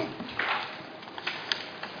 8.1,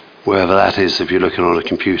 wherever that is if you're looking on a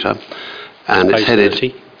computer, and it's headed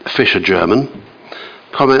 30. Fisher German.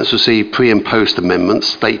 Comments received pre and post amendments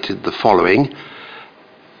stated the following: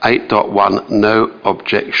 8.1, no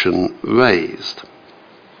objection raised.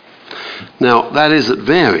 Now, that is at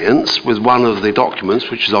variance with one of the documents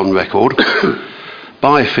which is on record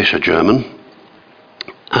by Fisher German.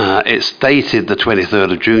 It's dated the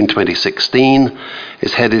 23rd of June 2016.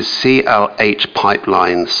 It's headed CLH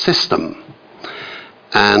Pipeline System.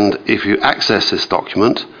 And if you access this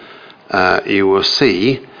document, you will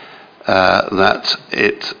see that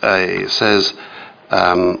it says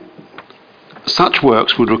such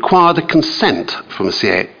works would require the consent from a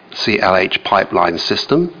CLH pipeline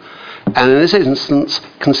system, and in this instance,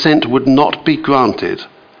 consent would not be granted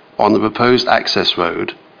on the proposed access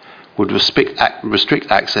road, would restrict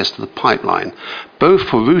access to the pipeline, both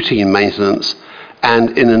for routine maintenance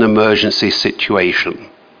and in an emergency situation.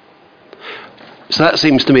 So that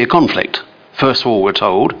seems to me a conflict. First of all, we're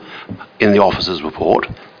told in the officer's report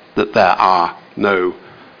that there are no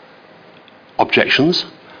objections,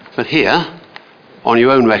 but here, on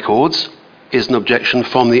your own records, is an objection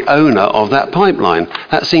from the owner of that pipeline.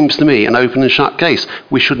 That seems to me an open and shut case.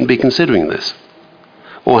 We shouldn't be considering this.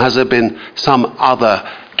 Or has there been some other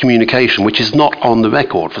communication which is not on the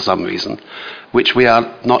record for some reason, which we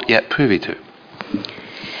are not yet privy to?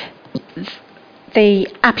 The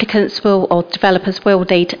applicants will, or developers will,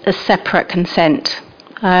 need a separate consent.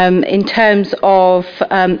 In terms of,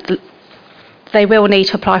 they will need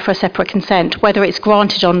to apply for a separate consent. Whether it's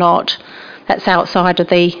granted or not, that's outside of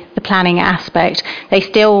the planning aspect. They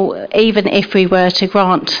still, even if we were to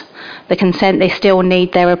grant the consent, they still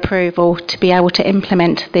need their approval to be able to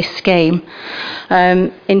implement this scheme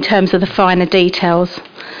in terms of the finer details.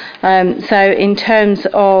 So in terms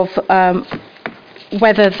of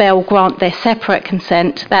whether they'll grant their separate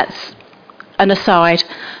consent, that's an aside,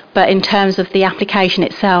 but in terms of the application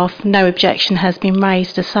itself, no objection has been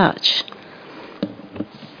raised as such.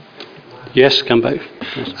 Yes, come back.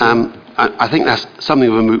 I think that's something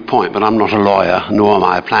of a moot point, but I'm not a lawyer, nor am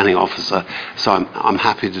I a planning officer, so I'm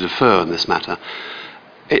happy to defer on this matter.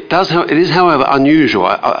 It is, however, unusual.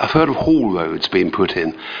 I've heard of haul roads being put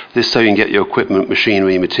in. This so you can get your equipment,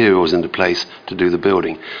 machinery, materials into place to do the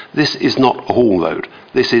building. This is not a haul road.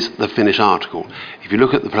 This is the finished article. If you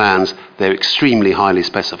look at the plans, they're extremely highly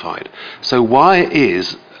specified. So why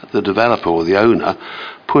is the developer or the owner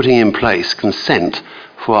putting in place consent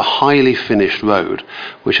for a highly finished road,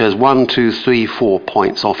 which has 1, 2, 3, 4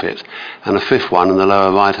 points off it, and a fifth one in the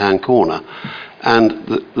lower right-hand corner? And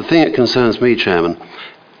the thing that concerns me, Chairman,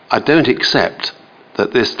 I don't accept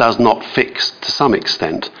that this does not fix, to some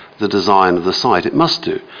extent, the design of the site. It must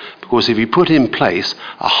do, because if you put in place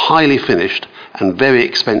a highly finished and very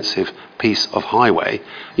expensive piece of highway,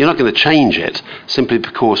 you're not going to change it simply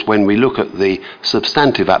because when we look at the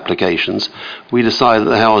substantive applications, we decide that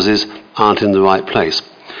the houses aren't in the right place.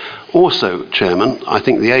 Also, Chairman, I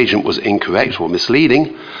think the agent was incorrect or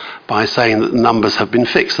misleading by saying that the numbers have been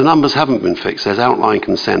fixed. The numbers haven't been fixed. There's outline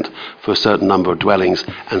consent for a certain number of dwellings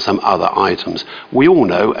and some other items. We all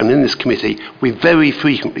know, and in this committee, we very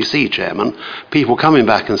frequently see, Chairman, people coming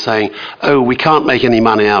back and saying, oh, we can't make any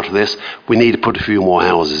money out of this, we need to put a few more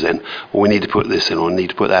houses in, or we need to put this in, or we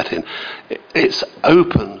need to put that in. It's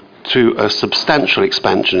open to a substantial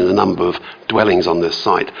expansion in the number of dwellings on this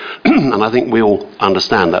site. And I think we all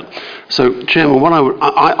understand that. So, Chairman,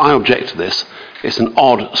 I object to this. It's an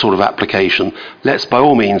odd sort of application. Let's by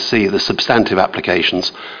all means see the substantive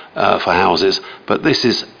applications for houses, but this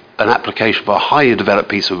is an application for a highly developed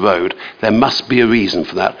piece of road. There must be a reason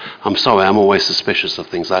for that. I'm sorry, I'm always suspicious of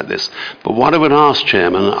things like this. But what I would ask,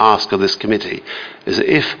 Chairman, and ask of this committee, is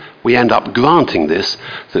that if we end up granting this,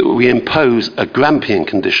 that we impose a Grampian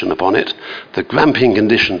condition upon it, the Grampian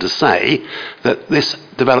condition to say that this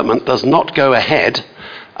development does not go ahead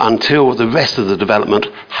until the rest of the development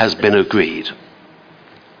has been agreed.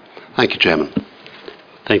 Thank you, Chairman.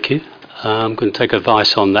 Thank you. I'm going to take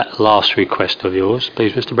advice on that last request of yours.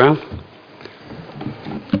 Please, Mr. Brown.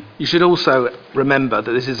 You should also remember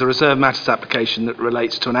that this is a reserve matters application that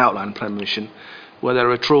relates to an outline plan permission where there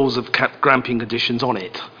are trawls of Grampian conditions on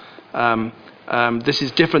it. This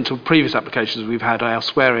is different to previous applications we've had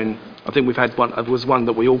elsewhere in, I think we've had one, it was one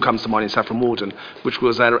that we all comes to mind in Saffron Walden, which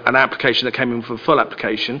was an application that came in for a full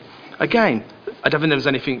application. Again, I don't think there was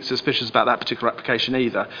anything suspicious about that particular application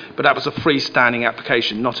either, but that was a freestanding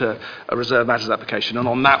application, not a reserve matters application, and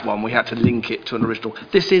on that one we had to link it to an original.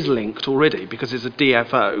 This is linked already because it's a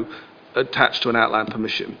DFO attached to an outline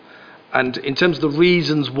permission. And in terms of the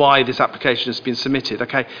reasons why this application has been submitted,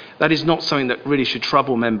 okay, that is not something that really should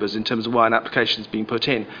trouble members in terms of why an application has been put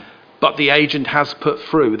in. But the agent has put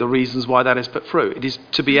through the reasons why that is put through. It is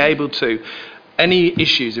to be able to, any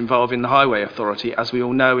issues involving the Highway Authority, as we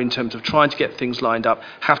all know, in terms of trying to get things lined up,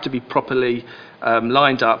 have to be properly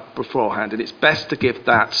lined up beforehand. And it's best to give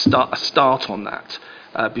that a start on that.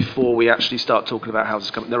 Before we actually start talking about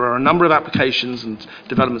houses coming. There are a number of applications and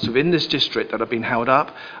developments within this district that have been held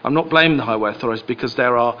up. I'm not blaming the highway authorities because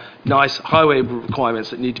there are nice highway requirements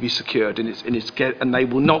that need to be secured, and they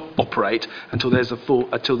will not operate until there's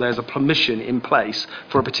a permission in place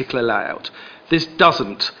for a particular layout. This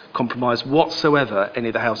doesn't compromise whatsoever any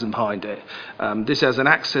of the housing behind it. This has an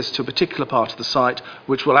access to a particular part of the site,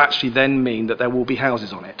 which will actually then mean that there will be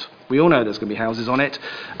houses on it. We all know there's going to be houses on it,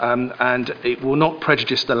 and it will not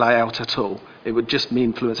prejudice the layout at all. It would just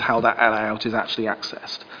influence how that layout is actually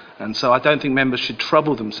accessed. And so I don't think members should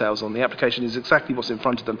trouble themselves on the application. Is exactly what's in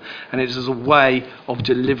front of them, and it is a way of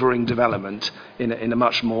delivering development in a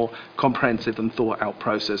much more comprehensive and thought-out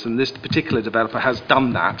process. And this particular developer has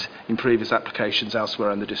done that in previous applications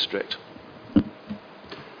elsewhere in the district.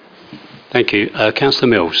 Thank you. Councillor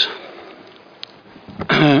Mills.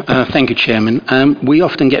 Thank you, Chairman. We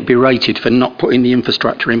often get berated for not putting the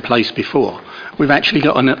infrastructure in place before. We've actually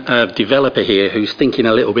got a developer here who's thinking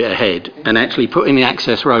a little bit ahead and actually putting the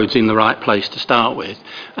access roads in the right place to start with.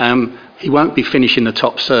 He won't be finishing the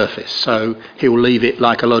top surface, so he'll leave it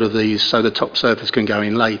like a lot of these so the top surface can go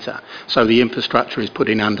in later. So the infrastructure is put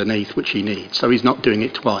in underneath, which he needs. So he's not doing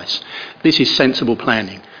it twice. This is sensible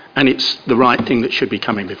planning, and it's the right thing that should be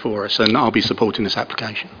coming before us, and I'll be supporting this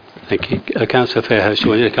application. Thank you. Councillor Fairhurst, you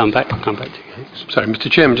want to come back? I'll come back to you. Sorry, Mr.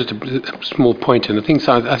 Chairman, just a small point, and I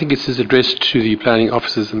think this is addressed to the planning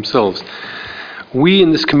officers themselves. We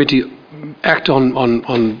in this committee act on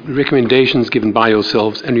recommendations given by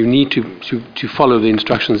yourselves, and you need to follow the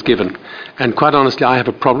instructions given. And quite honestly, I have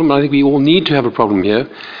a problem. I think we all need to have a problem here.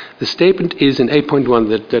 The statement is in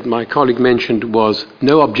 8.1 that my colleague mentioned was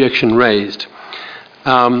no objection raised.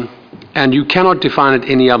 And you cannot define it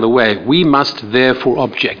any other way. We must therefore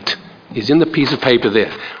object. Is in the piece of paper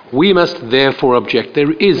there. We must therefore object.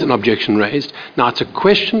 There is an objection raised. Now, it's a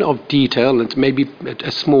question of detail, and it's maybe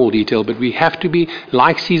a small detail, but we have to be,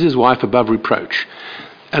 like Caesar's wife, above reproach.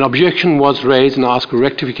 An objection was raised, and I ask for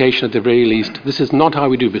rectification at the very least. This is not how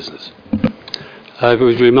we do business. I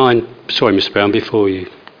would remind, sorry, Mr. Brown, before you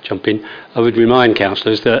jump in, I would remind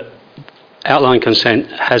councillors that outline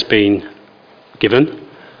consent has been given.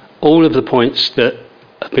 All of the points that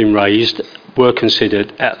have been raised were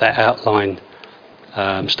considered at that outline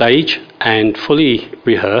stage and fully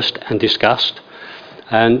rehearsed and discussed.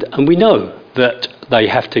 And we know that they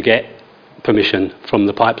have to get permission from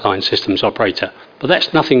the pipeline systems operator. But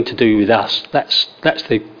that's nothing to do with us. That's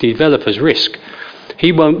the developer's risk.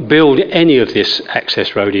 He won't build any of this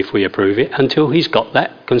access road if we approve it until he's got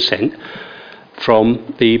that consent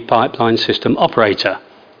from the pipeline system operator.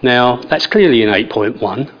 Now, that's clearly in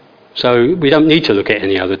 8.1. So we don't need to look at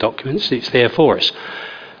any other documents. It's there for us.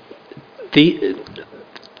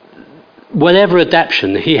 whatever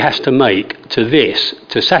adaptation he has to make to this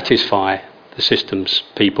to satisfy the systems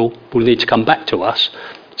people will need to come back to us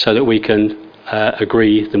so that we can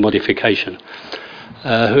agree the modification.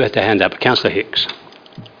 Who had their hand up? Councillor Hicks.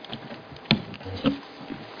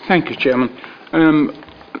 Thank you, Chairman.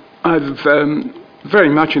 I'm very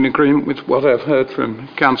much in agreement with what I've heard from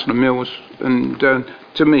Councillor Mills, and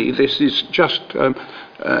to me this is just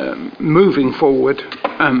moving forward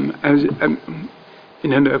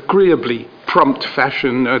in an agreeably prompt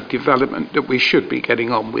fashion, development that we should be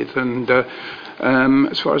getting on with. And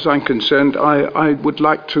as far as I'm concerned, I would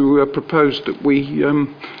like to propose that we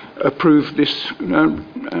approve this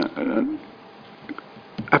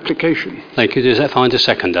application. Thank you. Does that find a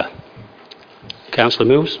seconder? Councillor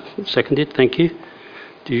Mills, seconded. Thank you.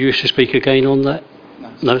 Do you wish to speak again on that?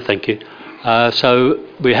 No, thank you. So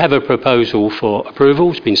we have a proposal for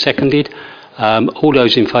approval. It's been seconded. All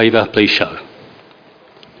those in favour, please show.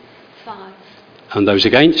 5. And those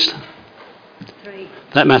against? 3.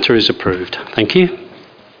 That matter is approved. Thank you.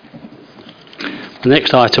 The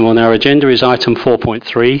next item on our agenda is item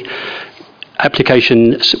 4.3,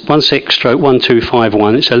 application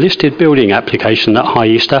 16/1251. It's a listed building application at High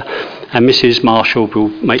Easter, and Mrs. Marshall will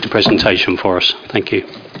make the presentation for us. Thank you.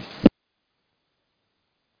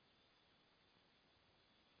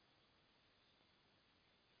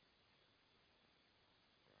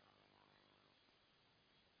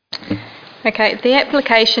 Okay, the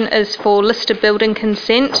application is for listed building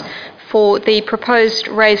consent for the proposed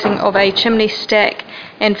raising of a chimney stack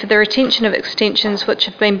and for the retention of extensions which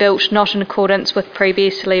have been built not in accordance with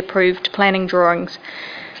previously approved planning drawings.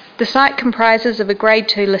 The site comprises of a Grade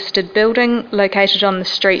 2 listed building located on the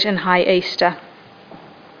street in High Easter.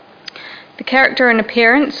 The character and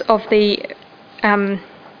appearance of the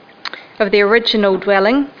original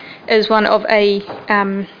dwelling is one of a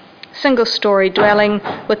single-storey dwelling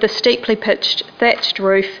with a steeply pitched thatched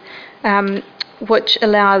roof, which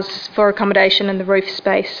allows for accommodation in the roof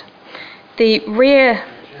space. The rear...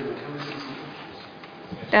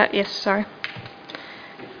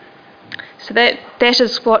 So that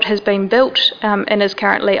is what has been built and is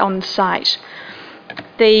currently on site.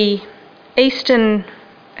 The eastern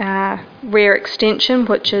rear extension,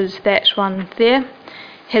 which is that one there,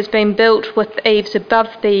 has been built with eaves above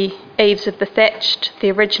the eaves of the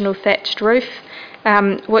original thatched roof,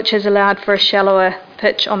 which has allowed for a shallower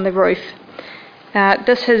pitch on the roof.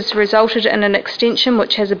 This has resulted in an extension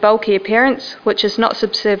which has a bulky appearance, which is not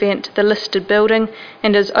subservient to the listed building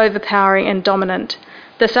and is overpowering and dominant.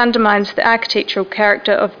 This undermines the architectural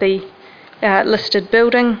character of the listed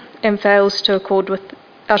building and fails to accord with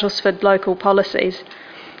Uttlesford local policies.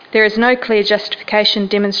 There is no clear justification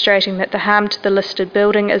demonstrating that the harm to the listed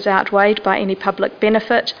building is outweighed by any public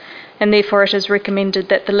benefit, and therefore it is recommended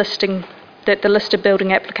that the listed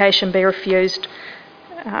building application be refused.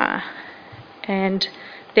 And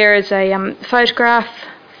there is a photograph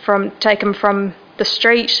taken from the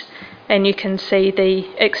street, and you can see the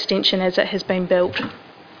extension as it has been built.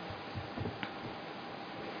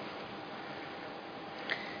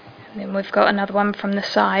 And then we've got another one from the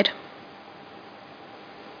side.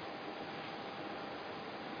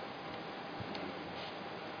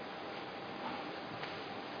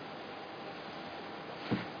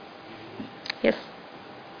 Yes.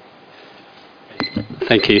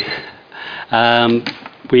 Thank you.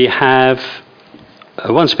 We have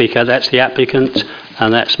one speaker, that's the applicant,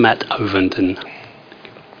 and that's Matt Ovenden.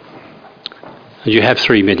 And you have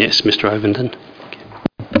 3 minutes, Mr. Ovenden.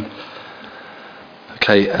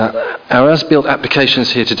 Okay, our as-built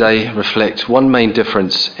applications here today reflect one main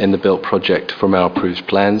difference in the built project from our approved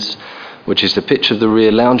plans, which is the pitch of the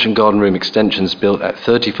rear lounge and garden room extensions built at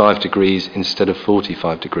 35 degrees instead of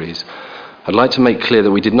 45 degrees. I'd like to make clear that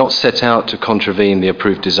we did not set out to contravene the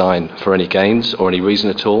approved design for any gains or any reason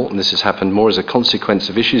at all, and this has happened more as a consequence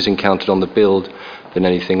of issues encountered on the build than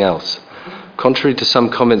anything else. Contrary to some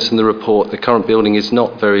comments in the report, the current building is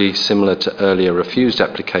not very similar to earlier refused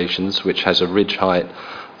applications, which has a ridge height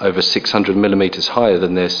over 600 millimetres higher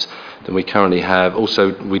than this than we currently have.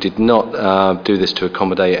 Also, we did not do this to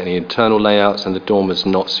accommodate any internal layouts, and the dorm is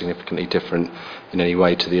not significantly different in any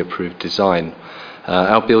way to the approved design.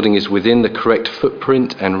 Our building is within the correct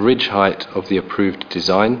footprint and ridge height of the approved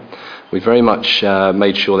design. We very much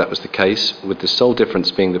made sure that was the case, with the sole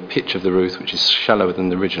difference being the pitch of the roof, which is shallower than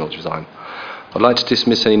the original design. I'd like to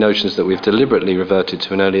dismiss any notions that we've deliberately reverted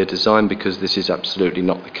to an earlier design, because this is absolutely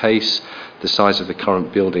not the case. The size of the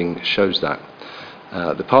current building shows that.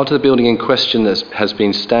 The part of the building in question has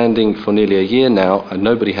been standing for nearly a year now, and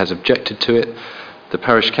nobody has objected to it. The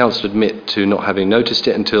parish council admit to not having noticed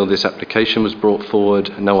it until this application was brought forward,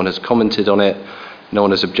 and no one has commented on it. No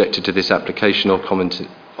one has objected to this application or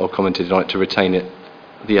commented on it to retain it,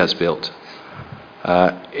 the as-built.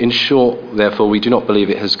 In short, therefore, we do not believe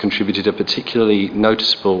it has contributed a particularly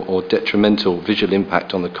noticeable or detrimental visual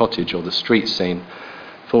impact on the cottage or the street scene.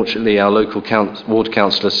 Fortunately, our local ward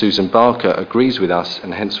councillor, Susan Barker, agrees with us,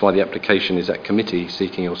 and hence why the application is at committee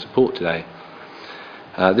seeking your support today.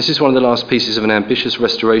 This is one of the last pieces of an ambitious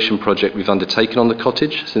restoration project we've undertaken on the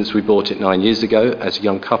cottage since we bought it 9 years ago as a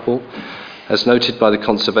young couple. As noted by the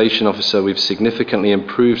Conservation Officer, we've significantly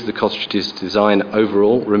improved the cottage's design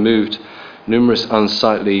overall, removed numerous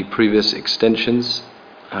unsightly previous extensions.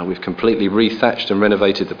 We've completely rethatched and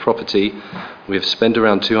renovated the property. We have spent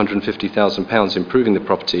around £250,000 improving the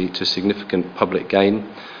property to significant public gain.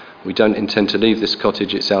 We don't intend to leave this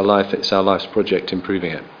cottage. It's our life's project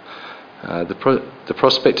improving it. The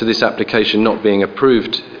prospect of this application not being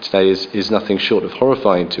approved today is nothing short of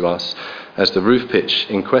horrifying to us, as the roof pitch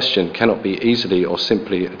in question cannot be easily or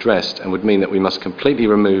simply addressed and would mean that we must completely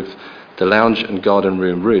remove the lounge and garden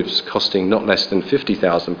room roofs, costing not less than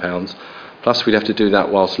 £50,000. Plus, we'd have to do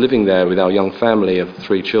that whilst living there with our young family of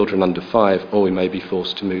 3 children under 5, or we may be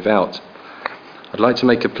forced to move out. I'd like to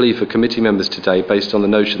make a plea for committee members today based on the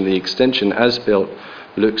notion the extension as built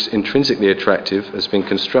looks intrinsically attractive, has been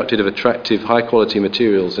constructed of attractive, high-quality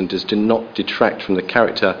materials and does not detract from the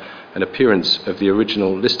character and appearance of the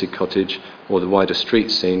original listed cottage or the wider street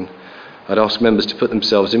scene. I'd ask members to put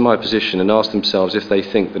themselves in my position and ask themselves if they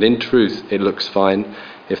think that in truth it looks fine,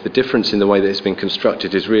 if the difference in the way that it's been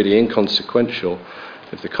constructed is really inconsequential,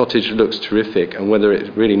 if the cottage looks terrific, and whether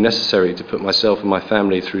it's really necessary to put myself and my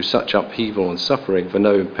family through such upheaval and suffering for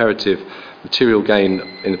no imperative material gain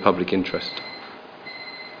in the public interest.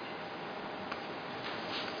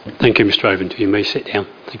 Thank you, Mr. Ovenden. You may sit down.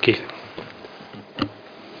 Thank you.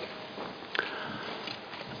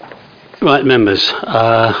 Right, members.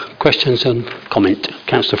 Questions and comment.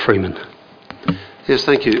 Councillor Freeman. Yes,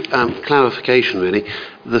 thank you. Clarification, really.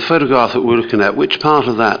 The photograph that we're looking at, which part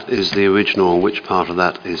of that is the original and which part of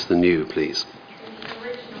that is the new, please? The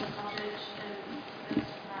original cottage and this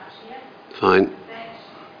part here. Fine.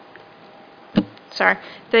 Sorry.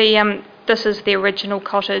 This is the original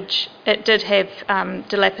cottage. It did have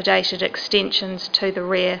dilapidated extensions to the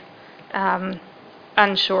rear.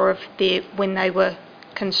 Unsure of when they were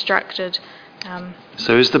constructed.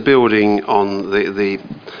 So is the building on the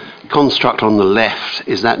construct on the left,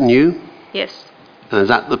 is that new? Yes. And is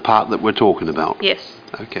that the part that we're talking about? Yes.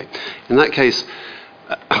 Okay. In that case,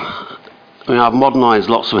 I've modernised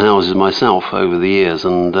lots of houses myself over the years,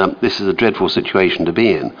 and this is a dreadful situation to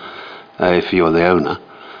be in if you're the owner.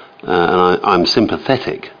 And I'm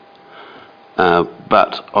sympathetic.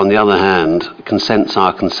 But on the other hand, consents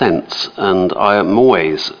are consents, and I am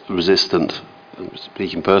always resistant,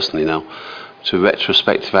 speaking personally now, to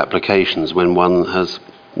retrospective applications when one has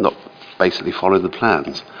not basically followed the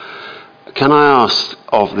plans. Can I ask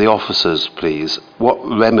of the officers, please, what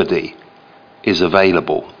remedy is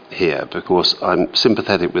available here? Because I'm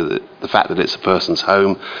sympathetic with it, the fact that it's a person's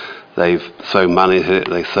home, they've thrown money at it,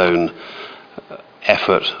 they've thrown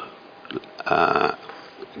effort,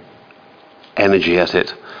 energy at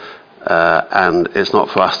it, and it's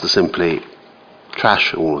not for us to simply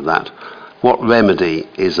trash all of that. What remedy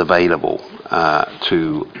is available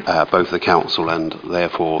to both the council and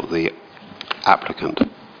therefore the applicant?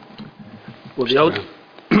 Well,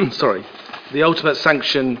 the ultimate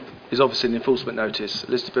sanction is obviously an enforcement notice,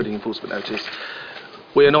 a listed building enforcement notice.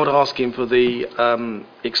 We are not asking for the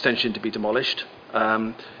extension to be demolished.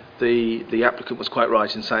 The applicant was quite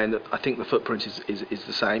right in saying that I think the footprint is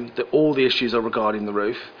the same, that all the issues are regarding the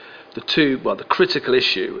roof. The critical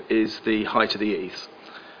issue is the height of the eaves.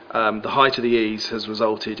 The height of the eaves has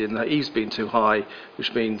resulted in the eaves being too high,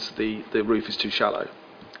 which means the roof is too shallow.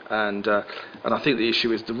 And I think the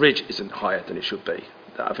issue is the ridge isn't higher than it should be.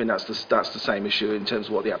 I think that's the same issue in terms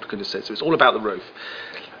of what the applicant has said. So it's all about the roof.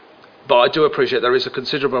 But I do appreciate there is a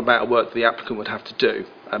considerable amount of work the applicant would have to do.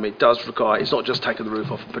 It does require, it's not just taking the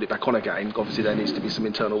roof off and put it back on again. Obviously there needs to be some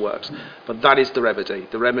internal works. But that is the remedy.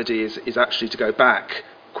 The remedy is actually to go back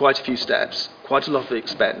quite a few steps, quite a lot of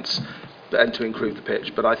expense, and to improve the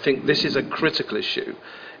pitch. But I think this is a critical issue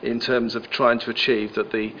in terms of trying to achieve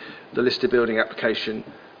that the listed building application,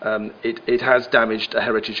 it has damaged a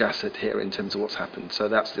heritage asset here in terms of what's happened. So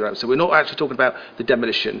that's the So we're not actually talking about the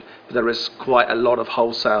demolition, but there is quite a lot of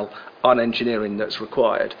wholesale unengineering that's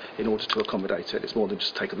required in order to accommodate it. It's more than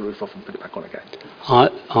just taking the roof off and put it back on again.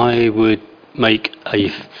 I would make a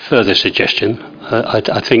further suggestion.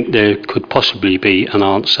 I think there could possibly be an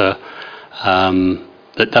answer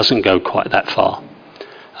that doesn't go quite that far.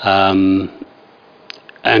 I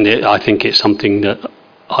think it's something that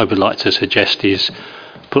I would like to suggest is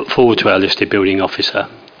put forward to our listed building officer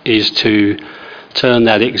is to turn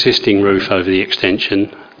that existing roof over the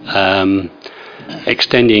extension,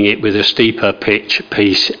 extending it with a steeper pitch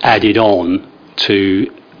piece added on to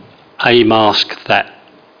mask that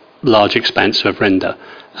large expanse of render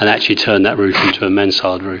and actually turn that roof into a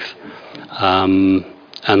mansard roof. And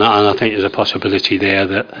I think there's a possibility there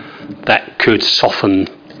that could soften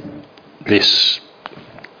this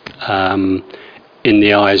in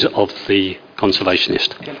the eyes of the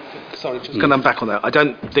conservationist. Sorry, just going to back on that. I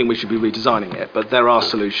don't think we should be redesigning it, but there are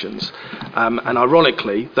solutions. And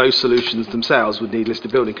ironically, those solutions themselves would need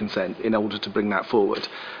listed building consent in order to bring that forward.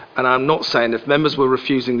 And I'm not saying if members were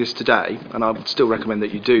refusing this today, and I would still recommend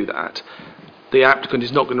that you do that, the applicant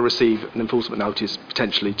is not going to receive an enforcement notice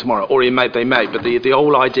potentially tomorrow, or they may, but the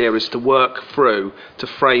whole idea is to work through to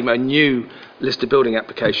frame a new listed building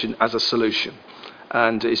application as a solution.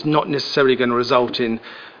 And it's not necessarily going to result in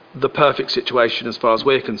the perfect situation as far as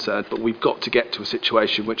we're concerned, but we've got to get to a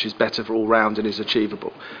situation which is better for all round and is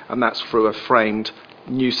achievable. And that's through a framed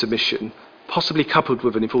new submission, possibly coupled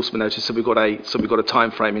with an enforcement notice, so we've got a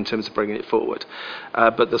time frame in terms of bringing it forward.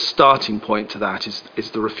 But the starting point to that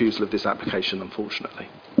is the refusal of this application, unfortunately.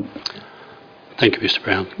 Thank you, Mr.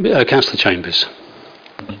 Brown. Councillor Chambers.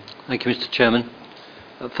 Thank you, Mr. Chairman.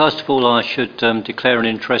 First of all, I should declare an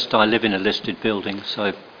interest. I live in a listed building,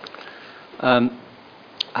 so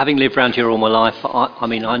having lived around here all my life,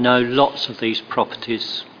 I know lots of these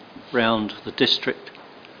properties around the district.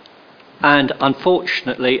 And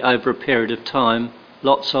unfortunately, over a period of time,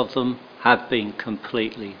 lots of them have been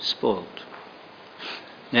completely spoilt.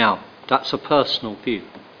 Now, that's a personal view,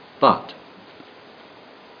 but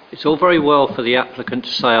it's all very well for the applicant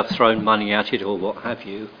to say I've thrown money at it or what have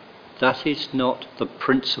you. That is not the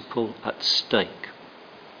principle at stake.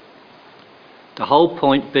 The whole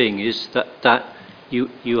point being is that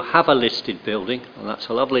you have a listed building, and that's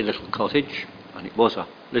a lovely little cottage, and it was a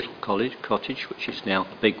little cottage, which is now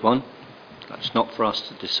a big one. That's not for us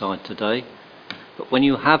to decide today. But when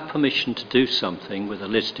you have permission to do something with a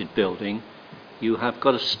listed building, you have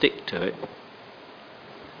got to stick to it.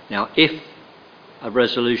 Now, if a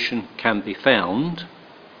resolution can be found,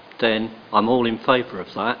 then I'm all in favour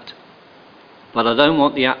of that. But I don't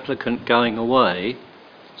want the applicant going away,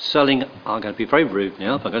 selling, I'm going to be very rude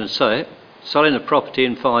now, if I'm going to say it, selling a property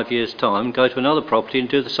in 5 years' time, go to another property and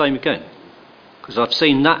do the same again. Because I've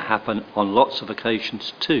seen that happen on lots of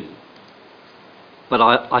occasions too. But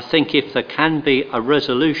I think if there can be a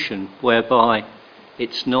resolution whereby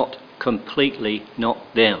it's not completely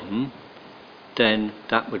knocked down, then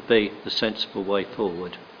that would be the sensible way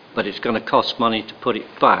forward. But it's going to cost money to put it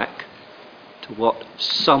back to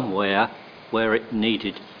somewhere where it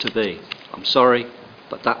needed to be. I'm sorry,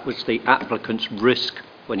 but that was the applicant's risk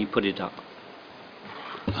when he put it up.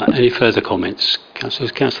 Any further comments? Councillor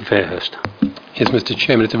Fairhurst. Yes, Mr.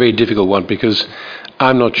 Chairman, it's a very difficult one because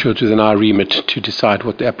I'm not sure it's within our remit to decide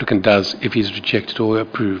what the applicant does if he's rejected or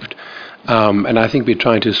approved. And I think we're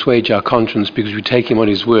trying to assuage our conscience because we take him on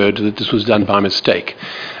his word that this was done by mistake.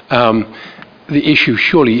 The issue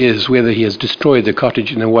surely is whether he has destroyed the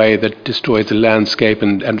cottage in a way that destroys the landscape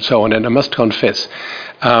and so on. And I must confess,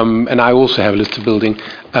 and I also have a listed building,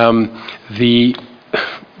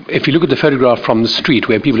 if you look at the photograph from the street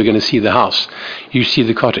where people are going to see the house, you see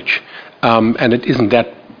the cottage. And it isn't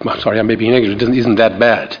that, sorry, I may be negative, it isn't that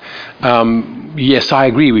bad. Yes, I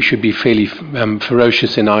agree we should be fairly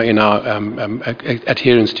ferocious in our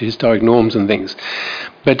adherence to historic norms and things.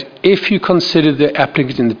 But if you consider the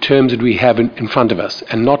applicant in the terms that we have in front of us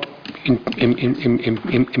and not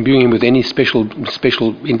imbuing him with any special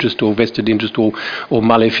interest or vested interest or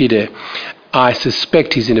male fide, I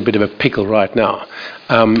suspect he's in a bit of a pickle right now.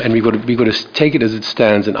 And we've got to take it as it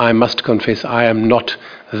stands, and I must confess I am not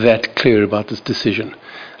that clear about this decision.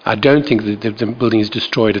 I don't think that the building is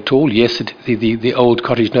destroyed at all. Yes, the old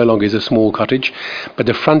cottage no longer is a small cottage, but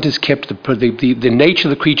the front is kept, the nature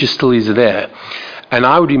of the creature still is there. And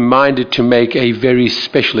I would be minded to make a very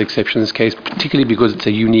special exception in this case, particularly because it's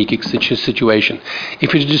a unique situation.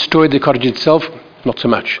 If it destroyed the cottage itself, not so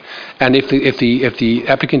much. And if the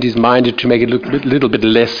applicant is minded to make it look a little bit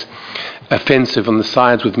less offensive on the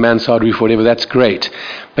sides with mansard roof or whatever, that's great.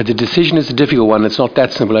 But the decision is a difficult one. It's not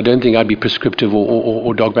that simple. I don't think I'd be prescriptive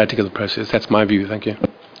or dogmatic of the process. That's my view. Thank you.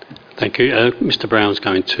 Thank you. Mr. Brown's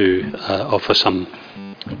going to offer some.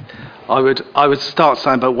 I would start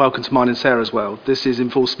saying, but welcome to mine and Sarah as well. This is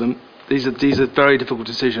enforcement these are very difficult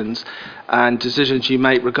decisions, and decisions you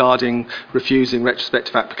make regarding refusing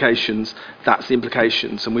retrospective applications, that's the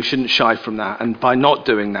implications, and we shouldn't shy from that. And by not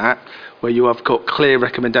doing that, where you have got clear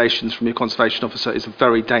recommendations from your conservation officer, is a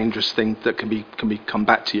very dangerous thing that can come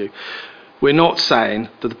back to you. We're not saying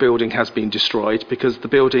that the building has been destroyed, because the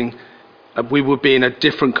building, we would be in a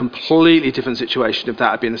completely different situation if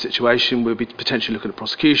that had been the situation. We'd be potentially looking at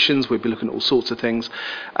prosecutions, we'd be looking at all sorts of things,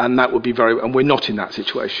 and that would be and we're not in that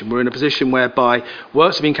situation. We're in a position whereby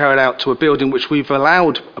works have been carried out to a building which we've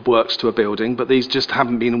allowed works to a building, but these just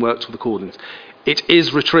haven't been worked with accordance. It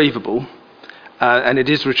is retrievable,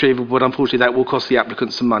 but unfortunately that will cost the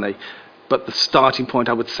applicant some money. But the starting point,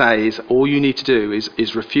 I would say, is all you need to do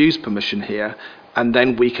is refuse permission here, and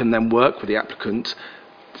then we can then work with the applicant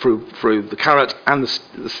through the carrot and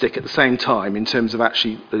the stick at the same time, in terms of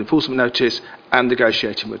actually the enforcement notice and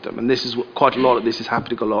negotiating with them. And this is quite a lot of this is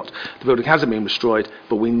happening a lot. The building hasn't been destroyed,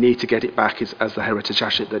 but we need to get it back as the heritage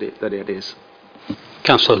asset that it is.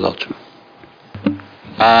 Councillor Lodge.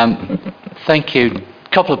 Thank you.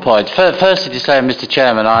 Couple of points. Firstly, to say, Mr.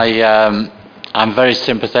 Chairman, I'm very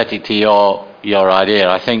sympathetic to your idea.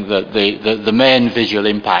 I think that the main visual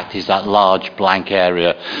impact is that large blank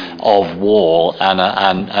area of wall,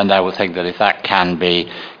 and I would think that if that can be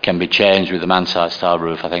changed with the mansard style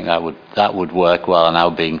roof, I think that would work well, and I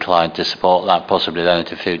would be inclined to support that, possibly then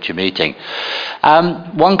at a future meeting.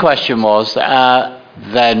 One question was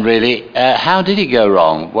then really, how did it go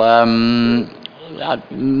wrong?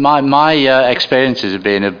 My experiences have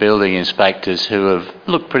been of building inspectors who have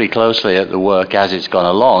looked pretty closely at the work as it's gone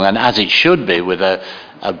along, and as it should be with a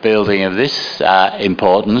building of this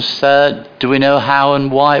importance. Do we know how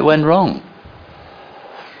and why it went wrong?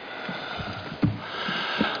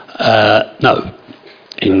 No,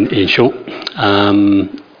 in short.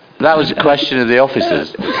 That was a question of the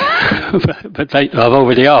officers. but I've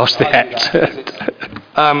already asked that.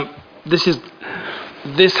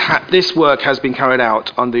 This work has been carried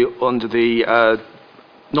out under the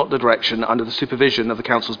not the direction, under the supervision of the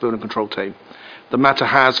council's building control team. The matter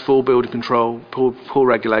has full building control, full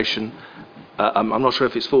regulation. I'm not sure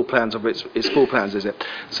if it's full plans or it's full plans, is it?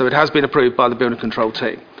 So it has been approved by the building control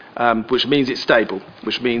team, which means it's stable,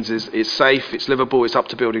 which means it's safe, it's livable, it's up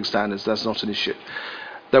to building standards. That's not an issue.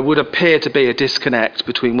 There would appear to be a disconnect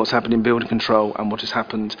between what's happened in building control and what has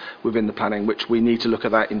happened within the planning, which we need to look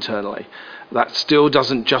at that internally. That still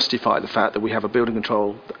doesn't justify the fact that we have a building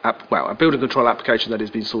control application that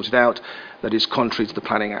has been sorted out that is contrary to the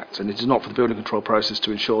Planning Act, and it is not for the building control process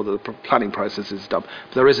to ensure that the planning process is done.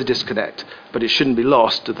 But there is a disconnect, but it shouldn't be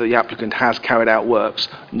lost that the applicant has carried out works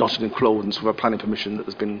not in accordance with a planning permission that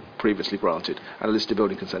has been previously granted and a listed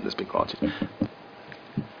building consent that's been granted.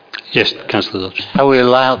 Yes, Councillor Lodge. Are we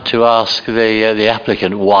allowed to ask the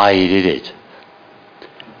applicant why he did it?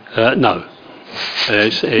 No.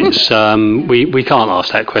 We can't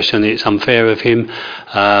ask that question. It's unfair of him,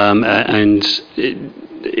 and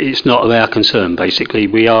it's not of our concern, basically.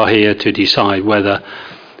 We are here to decide whether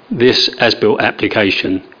this as-built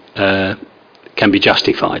application can be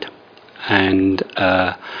justified, and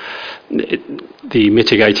the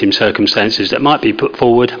mitigating circumstances that might be put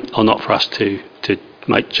forward are not for us to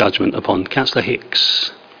make judgment upon. Councillor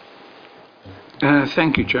Hicks.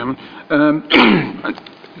 Thank you, Chairman.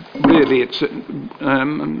 Really, it's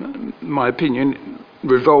my opinion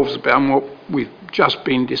revolves about what we've just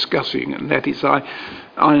been discussing, and that is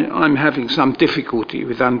I'm having some difficulty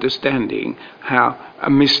with understanding how a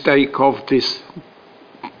mistake of this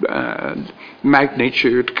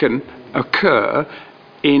magnitude can occur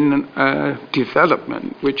in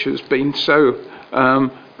development which has been so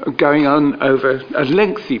going on over a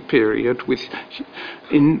lengthy period with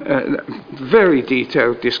very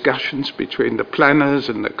detailed discussions between the planners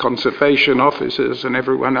and the conservation officers and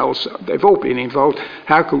everyone else. They've all been involved.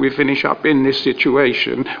 How can we finish up in this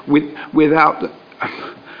situation without,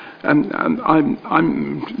 and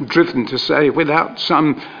I'm driven to say, without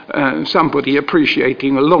somebody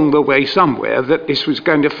appreciating along the way somewhere that this was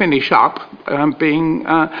going to finish up being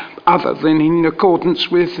other than in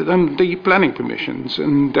accordance with the planning permissions.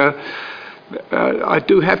 And I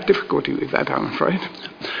do have difficulty with that, I'm afraid.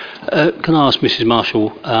 Can I ask Mrs.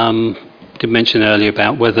 Marshall, did mention earlier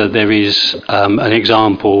about whether there is an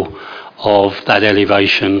example of that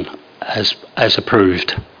elevation as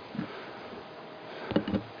approved?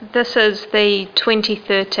 This is the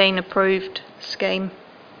 2013 approved scheme.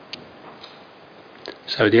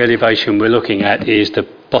 So the elevation we're looking at is the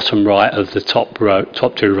bottom right of the top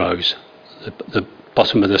two rows, the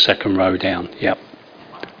bottom of the second row down. Yep.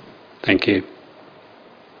 Thank you.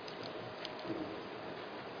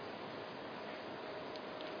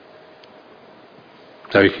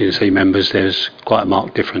 So you can see, members, there's quite a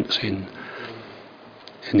marked difference in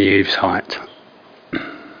the eaves height.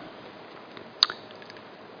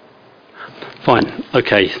 Fine.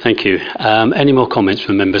 Okay, thank you. Any more comments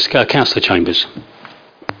from members? Councillor Chambers.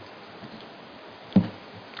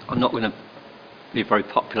 I'm not going to be very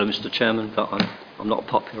popular, Mr. Chairman, but I'm not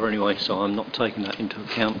popular anyway, so I'm not taking that into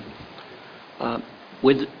account.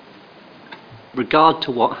 With regard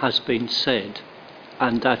to what has been said,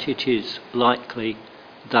 and that it is likely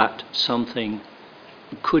that something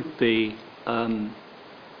could be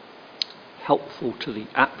helpful to the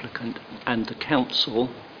applicant and the council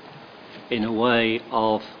in a way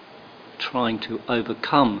of trying to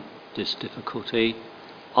overcome this difficulty,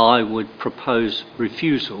 I would propose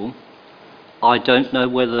refusal. I don't know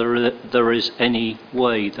whether there is any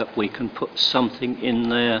way that we can put something in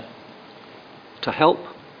there to help.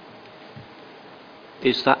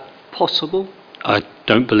 Is that possible? I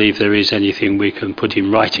don't believe there is anything we can put in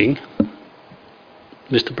writing.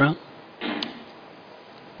 Mr. Brown?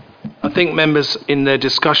 I think members in their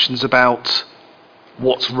discussions about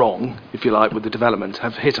what's wrong, if you like, with the development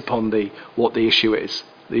have hit upon what the issue is.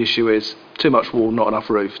 The issue is too much wall, not enough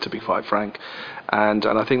roof, to be quite frank, and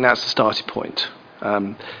I think that's the starting point.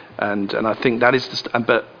 And I think that is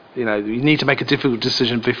but you need to make a difficult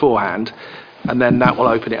decision beforehand, and then that will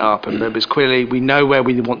open it up. And members, clearly we know where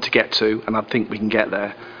we want to get to, and I think we can get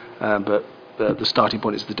there. But the starting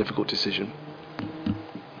point is the difficult decision.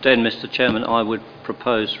 Then, Mr. Chairman, I would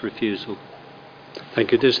propose refusal.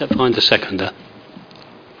 Thank you. Does that find a seconder?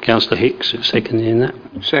 Councillor Hicks, seconding that?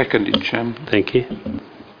 Seconded, Chairman. Thank you.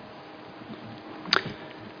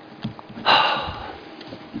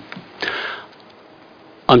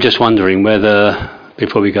 I'm just wondering whether,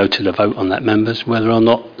 before we go to the vote on that, members, whether or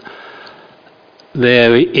not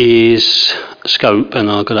there is scope, and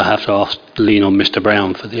I'm going to have to lean on Mr.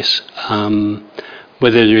 Brown for this,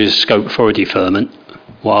 whether there is scope for a deferment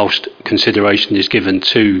whilst consideration is given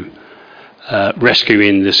to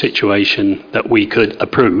rescuing the situation that we could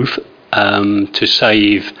approve to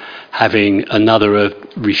save having another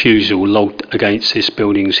refusal logged against this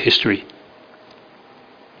building's history.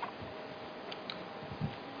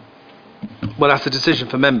 Well, that's a decision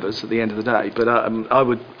for members at the end of the day, but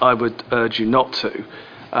I would urge you not to.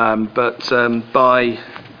 But by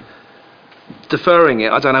deferring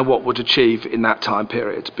it, I don't know what would achieve in that time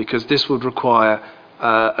period, because this would require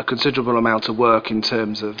a considerable amount of work in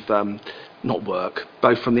terms of not work,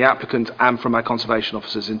 both from the applicant and from our conservation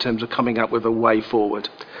officers, in terms of coming up with a way forward,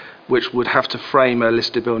 which would have to frame a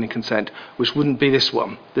listed building consent, which wouldn't be this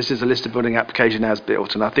one. This is a listed building application as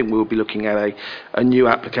built, and I think we will be looking at a new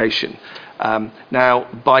application. Now,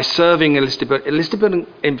 by serving a listed building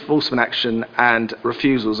enforcement action and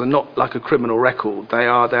refusals are not like a criminal record.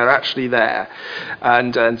 They're actually there,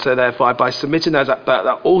 and so therefore by submitting those,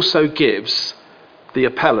 that also gives the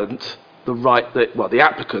appellant the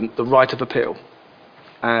applicant the right of appeal.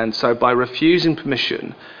 And so by refusing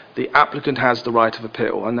permission, the applicant has the right of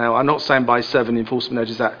appeal. And now I'm not saying by serving enforcement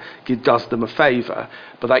notice that does them a favour,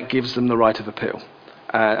 but that gives them the right of appeal.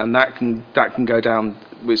 And that can go down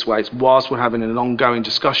this way whilst we're having an ongoing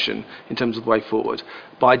discussion in terms of the way forward.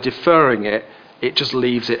 By deferring it, it just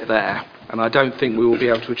leaves it there. And I don't think we will be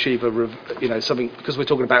able to achieve something, because we're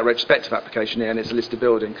talking about a retrospective application here and it's a listed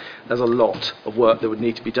building. There's a lot of work that would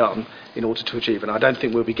need to be done in order to achieve, and I don't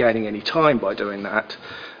think we'll be gaining any time by doing that.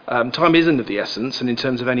 Time isn't of the essence, and in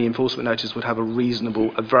terms of any enforcement notice, would have a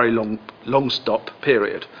very long stop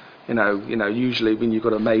period. Usually when you've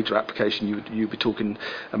got a major application, you'd be talking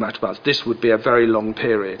a matter of months. This would be a very long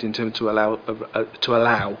period in terms to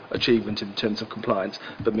allow achievement in terms of compliance.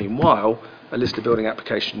 But meanwhile, a listed building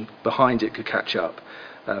application behind it could catch up.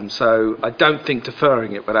 So I don't think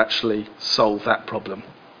deferring it would actually solve that problem.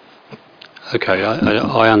 Okay,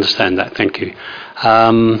 I understand that. Thank you.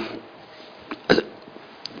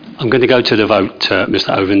 I'm going to go to the vote, Mr.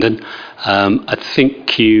 Ovenden. I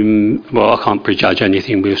think I can't prejudge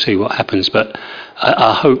anything, we'll see what happens, but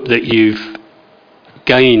I hope that you've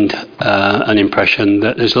gained an impression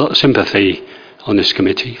that there's a lot of sympathy on this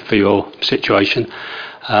committee for your situation.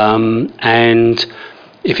 And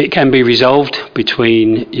if it can be resolved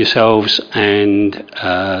between yourselves and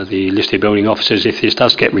the listed building officers, if this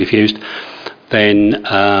does get refused, then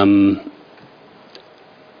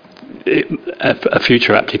a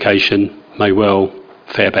future application may well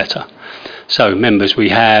fare better. So, members, we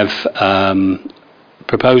have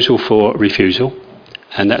proposal for refusal,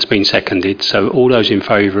 and that's been seconded. So, all those in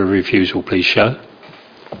favour of refusal, please show.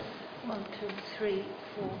 1, 2, 3,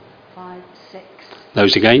 4, 5, 6.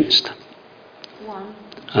 Those against? 1.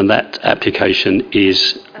 And that application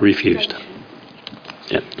is refused.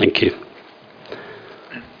 Yeah, thank you.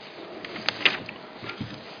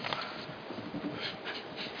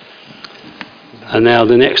 And now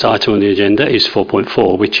the next item on the agenda is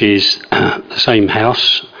 4.4, which is the same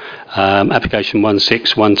house, application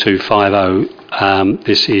 161250.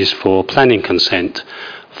 This is for planning consent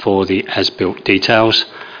for the as-built details.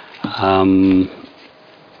 And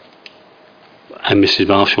Mrs.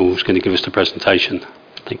 Marshall is going to give us the presentation.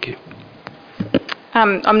 Thank you.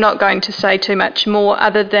 I'm not going to say too much more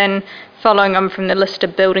other than following on from the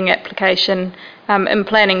listed building application. In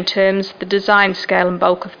planning terms, the design scale and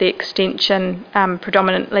bulk of the extension,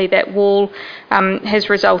 predominantly that wall, has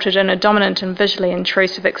resulted in a dominant and visually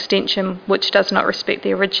intrusive extension which does not respect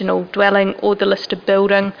the original dwelling or the listed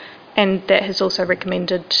building, and that has also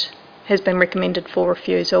been recommended for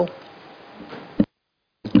refusal.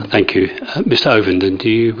 Thank you. Mr. Ovenden, do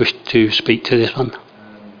you wish to speak to this one?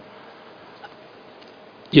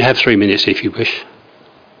 You have 3 minutes if you wish.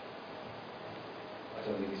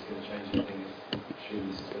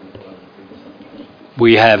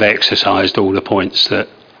 We have exercised all the points that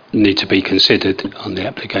need to be considered on the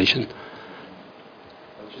application.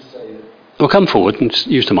 Well, come forward and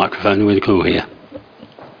use the microphone and we'll all hear.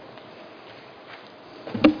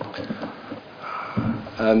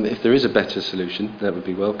 If there is a better solution, that would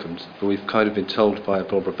be welcomed. But we've kind of been told by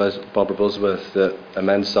Barbara Bosworth that a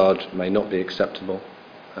mansard may not be acceptable.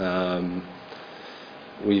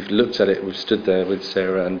 We've looked at it, we've stood there with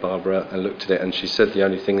Sarah and Barbara and looked at it, and she said the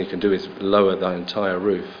only thing we can do is lower the entire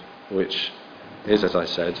roof, which is, as I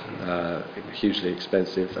said, hugely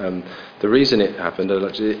expensive. The reason it happened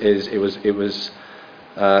is it was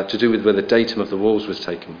to do with where the datum of the walls was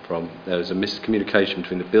taken from. There was a miscommunication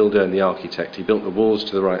between the builder and the architect. He built the walls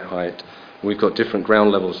to the right height. We've got different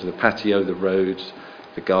ground levels for the patio, the roads,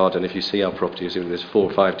 the garden. If you see our property, you see there's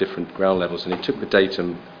 4 or 5 different ground levels, and he took the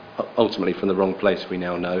datum ultimately from the wrong place, we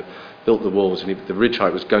now know, built the walls, and the ridge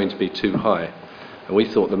height was going to be too high. And we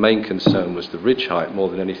thought the main concern was the ridge height more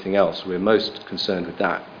than anything else. We're most concerned with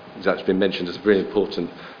that. It's actually been mentioned as a very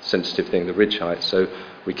important, sensitive thing, the ridge height. So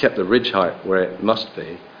we kept the ridge height where it must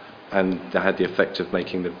be, and that had the effect of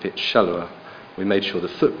making the pitch shallower. We made sure the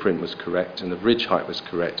footprint was correct and the ridge height was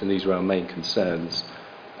correct, and these were our main concerns.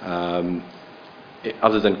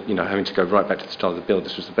 Other than having to go right back to the start of the build,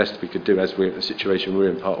 this was the best we could do as we're at the situation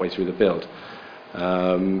we're in partway through the build.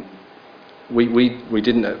 We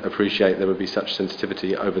didn't appreciate there would be such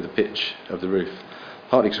sensitivity over the pitch of the roof,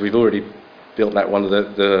 partly because we've already built that one of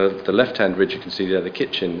the left-hand ridge you can see there. The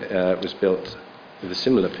kitchen was built with a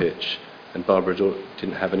similar pitch, and Barbara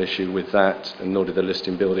didn't have an issue with that, and nor did the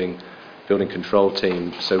listing building control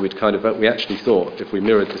team. So we actually thought if we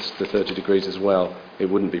mirrored the 30 degrees as well, it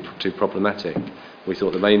wouldn't be too problematic. We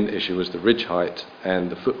thought the main issue was the ridge height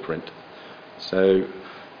and the footprint. So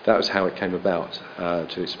that was how it came about,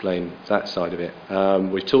 to explain that side of it.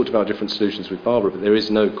 We've talked about different solutions with Barbara, but there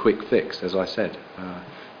is no quick fix, as I said.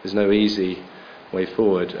 There's no easy way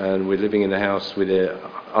forward, and we're living in a house with it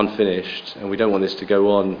unfinished, and we don't want this to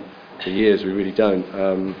go on for years. We really don't,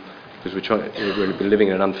 because we've been living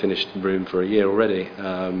in an unfinished room for a year already.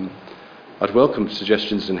 I'd welcome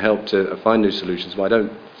suggestions and help to find new solutions, but I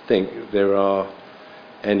don't think there are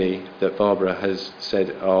any that Barbara has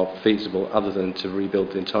said are feasible other than to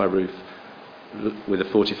rebuild the entire roof with a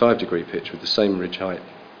 45-degree pitch with the same ridge height.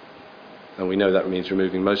 And we know that means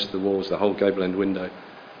removing most of the walls, the whole gable end window,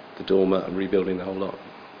 the dormer, and rebuilding the whole lot.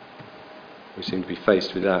 We seem to be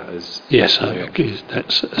faced with that as... Yes,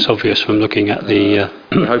 that's obvious from looking at the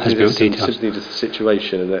as-built details. Simply the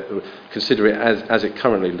situation, and that consider it as it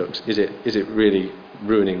currently looks. Is it really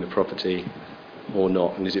ruining the property or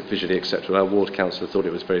not, and is it visually acceptable? Our ward councillor thought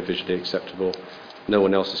it was very visually acceptable. No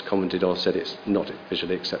one else has commented or said it's not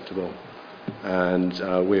visually acceptable. And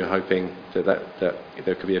we're hoping that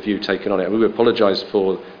there could be a view taken on it. And we apologise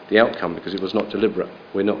for the outcome because it was not deliberate.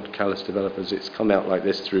 We're not callous developers. It's come out like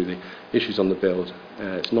this through the issues on the build.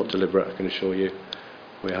 It's not deliberate, I can assure you.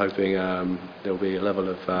 We're hoping there'll be a level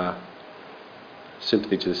of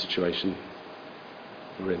sympathy to the situation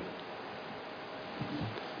we're in.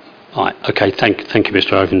 Right, okay, thank you,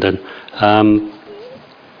 Mr. Ovenden.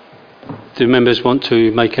 Do members want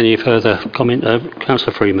to make any further comment?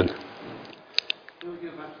 Councillor Freeman.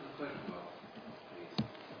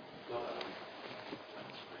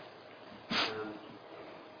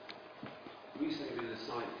 Recently we did a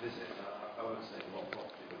site visit, I won't say what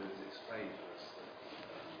property, but it was explained to us that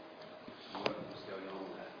some work was going on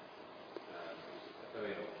there. It was a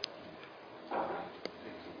very old property,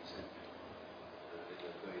 15%. In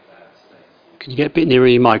a very bad state. Can you get a bit nearer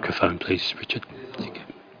your microphone, please, Richard? Thank you.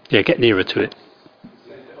 Yeah, get nearer to it.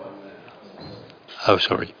 Oh,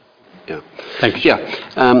 sorry. Yeah. Thank you.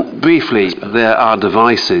 Yeah. Briefly, there are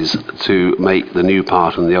devices to make the new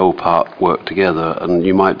part and the old part work together, and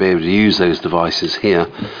you might be able to use those devices here.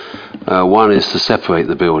 One is to separate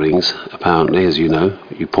the buildings, apparently, as you know.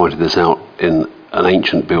 You pointed this out in an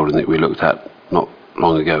ancient building that we looked at not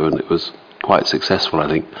long ago, and it was quite successful, I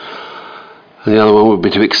think. And the other one would be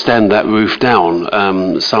to extend that roof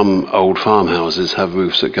down. Some old farmhouses have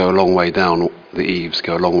roofs that go a long way down, the eaves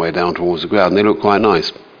go a long way down towards the ground. They look quite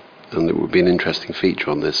nice, and it would be an interesting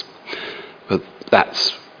feature on this. But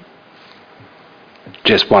that's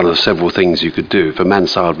just one of several things you could do. If a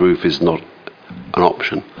mansard roof is not an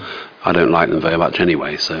option, I don't like them very much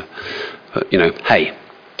anyway, so, but, you know, hey,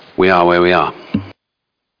 we are where we are.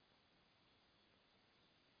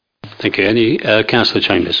 Thank you. Any Councillor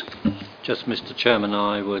Chambers? Just, Mr. Chairman,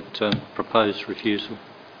 I would propose refusal.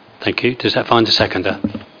 Thank you. Does that find a seconder?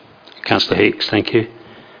 Councillor Hicks, thank you.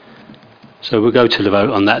 So we'll go to the vote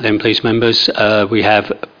on that then, please, members. We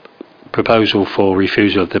have proposal for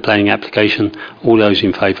refusal of the planning application. All those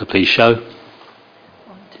in favour, please show. 1,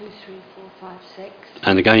 2, 3, 4, 5, 6.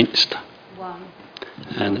 And against? 1.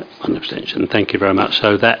 And one abstention. Thank you very much.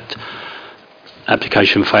 So that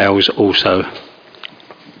application fails also.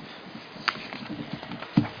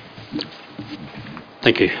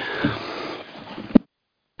 Thank you.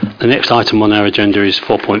 The next item on our agenda is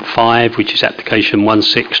 4.5, which is application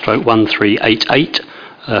 16/1388,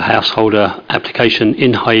 a householder application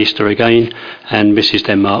in High Easter again, and Mrs.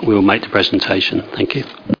 Denmark will make the presentation. Thank you.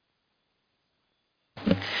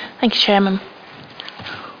 Thank you, Chairman.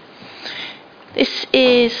 This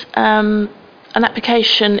is an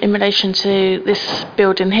application in relation to this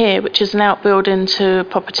building here, which is an outbuilding to a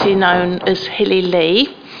property known as Hilly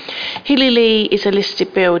Lee. Hilly Lee is a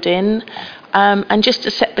listed building, and just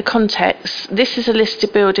to set the context, this is a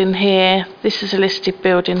listed building here, this is a listed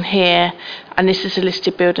building here, and this is a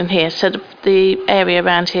listed building here. So the area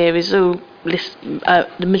around here is all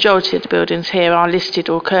the majority of the buildings here are listed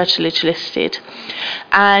or curtilage listed,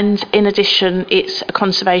 and in addition, it's a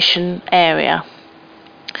conservation area.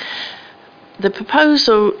 The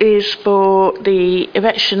proposal is for the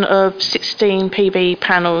erection of 16 PV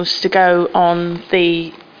panels to go on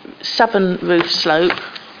the southern roof slope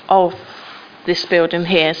of this building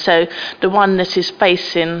here, so the one that is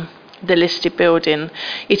facing the listed building.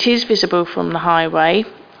 It is visible from the highway,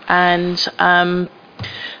 and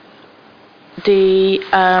the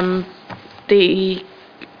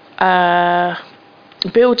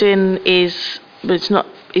building is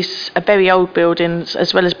a very old building,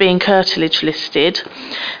 as well as being curtilage listed,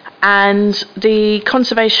 and the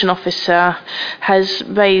conservation officer has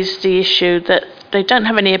raised the issue that they don't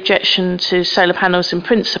have any objection to solar panels in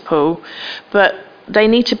principle, but they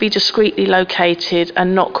need to be discreetly located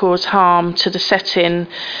and not cause harm to the setting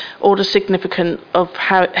or the significance of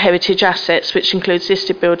heritage assets, which includes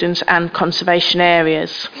listed buildings and conservation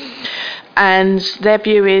areas. And their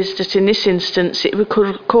view is that in this instance it would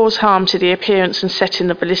cause harm to the appearance and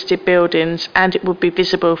setting of the listed buildings, and it would be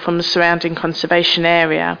visible from the surrounding conservation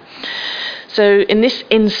area. So in this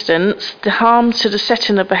instance, the harm to the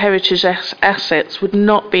setting of the heritage assets would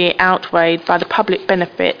not be outweighed by the public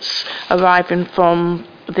benefits arising from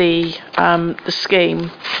the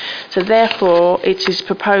scheme. So therefore, it is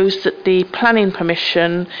proposed that the planning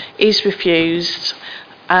permission is refused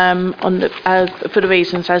for the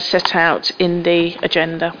reasons as set out in the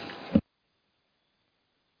agenda.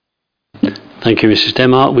 Thank you, Mrs.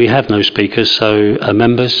 Denmark. We have no speakers, so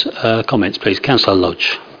members, comments, please. Councillor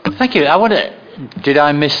Lodge. Thank you. Did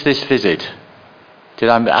I miss this visit?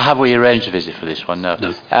 Have we arranged a visit for this one? No.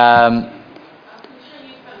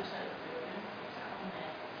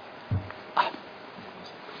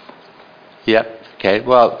 Yep. Okay.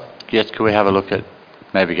 Well, yes. Can we have a look at,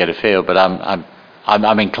 maybe get a feel? But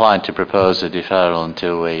I'm inclined to propose a deferral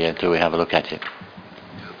until we have a look at it.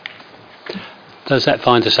 Does that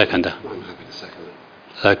find a seconder? I'm happy to second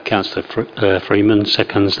it. Councillor Freeman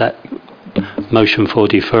seconds that motion for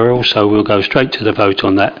deferral, so we'll go straight to the vote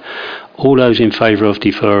on that. All those in favour of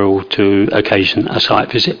deferral to occasion a site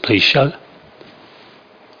visit, please show.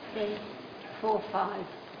 3, 4, 5.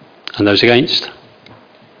 And those against?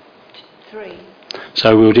 3.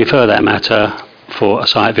 So we'll defer that matter for a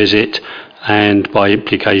site visit, and by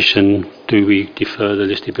implication, do we defer the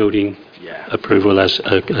listed building approval as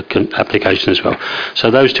an application as well? So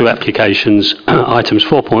those two applications, items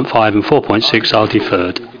 4.5 and 4.6, are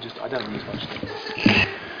deferred.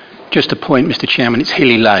 Just a point, Mr. Chairman, it's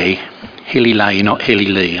Hilly Ley, not Hilly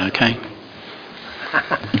Lee, okay?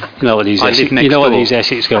 You know what these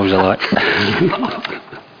Essex girls are like.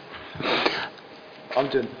 I'm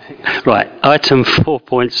doing. Right, item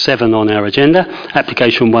 4.7 on our agenda,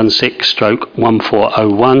 application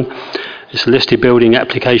 16/1401. It's a listed building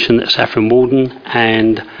application at Saffron Walden,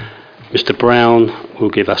 and Mr. Brown will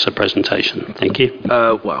give us a presentation. Thank you.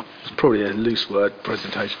 Well, it's probably a loose word,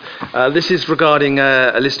 presentation. This is regarding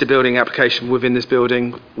a listed building application within this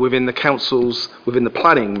building, within the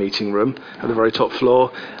planning meeting room at the very top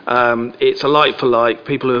floor. It's a like for like.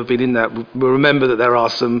 People who have been in there will remember that there are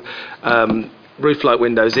some roof-like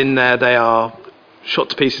windows in there. They are shot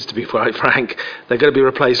to pieces, to be quite frank. They're going to be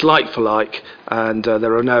replaced like for like, and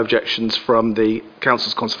there are no objections from the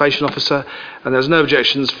council's conservation officer, and there's no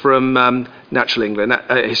objections from Natural England,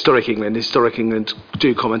 Historic England. Historic England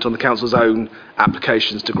do comment on the council's own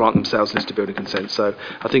applications to grant themselves listed building consent. So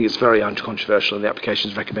I think it's very uncontroversial, and the application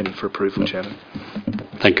is recommended for approval, Chairman.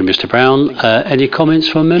 Thank you, Mr. Brown. Any comments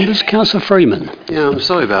from members? Councillor Freeman. Yeah, I'm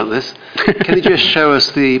sorry about this. Can you just show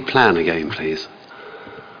us the plan again, please?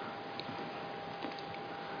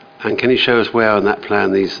 And can you show us where on that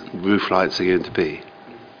plan these roof lights are going to be?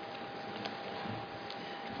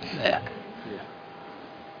 There.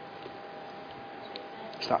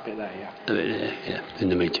 It's that bit there, yeah. Yeah, in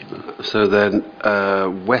the meeting room. So then,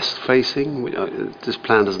 west facing, this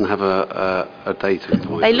plan doesn't have a data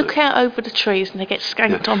point. They look out over the trees and they get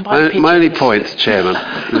skanked on by pigeons. My only point, Chairman,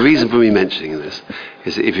 the reason for me mentioning this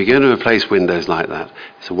is that if you're going to replace windows like that,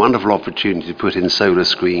 it's a wonderful opportunity to put in solar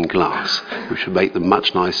screen glass, which would make them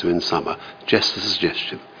much nicer in summer. Just a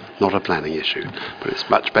suggestion, not a planning issue, but it's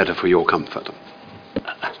much better for your comfort.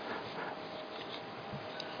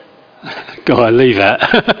 Go on, leave that.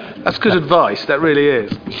 That's good advice, that really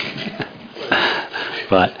is.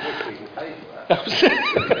 Right.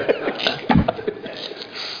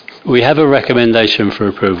 We have a recommendation for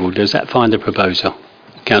approval. Does that find a proposer?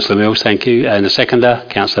 Councillor Mills, thank you. And the seconder,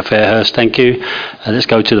 Councillor Fairhurst, thank you. Let's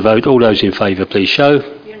go to the vote. All those in favour, please show.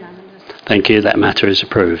 Thank you. That matter is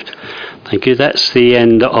approved. Thank you. That's the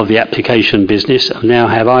end of the application business. I now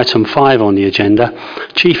have item 5 on the agenda,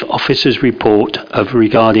 Chief Officer's report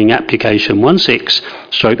regarding application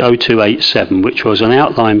 16/0287, which was an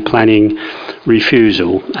outline planning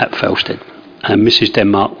refusal at Felsted. And Mrs.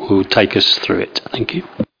 Denmark will take us through it. Thank you.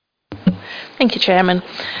 Thank you, Chairman.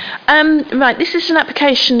 Right, this is an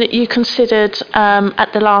application that you considered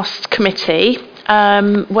at the last committee,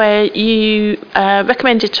 where you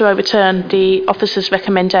recommended to overturn the officer's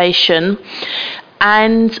recommendation.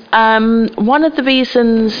 And one of the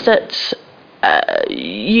reasons that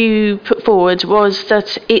you put forward was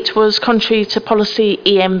that it was contrary to policy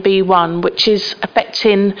EMB1, which is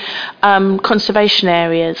affecting conservation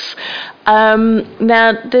areas.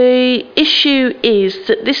 Now, the issue is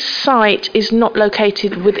that this site is not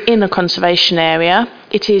located within a conservation area.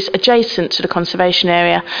 It is adjacent to the conservation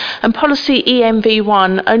area, and policy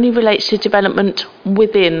EMV1 only relates to development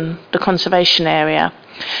within the conservation area.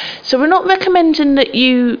 So we're not recommending that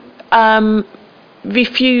you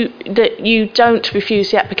don't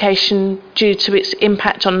refuse the application due to its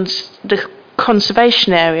impact on the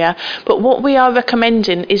conservation area, but what we are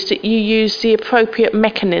recommending is that you use the appropriate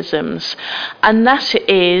mechanisms, and that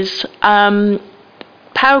is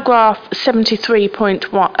paragraph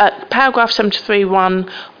 73.1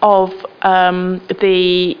 of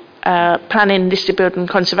the Planning Listed Building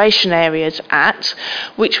Conservation Areas Act,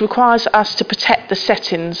 which requires us to protect the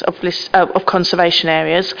settings of conservation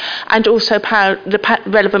areas, and also the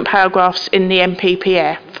relevant paragraphs in the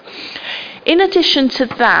MPPF. In addition to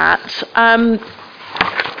that,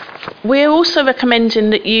 we're also recommending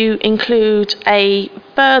that you include a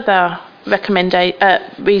further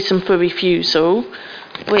reason for refusal,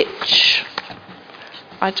 which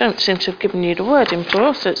I don't seem to have given you the wording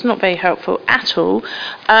for, so it's not very helpful at all.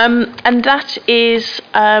 And that is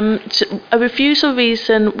a refusal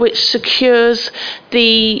reason which secures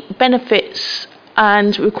the benefits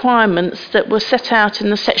and requirements that were set out in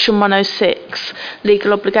the Section 106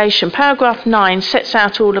 legal obligation. Paragraph 9 sets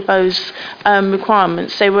out all of those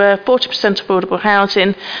requirements. They were 40% affordable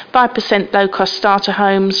housing, 5% low-cost starter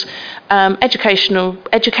homes,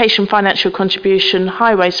 education financial contribution,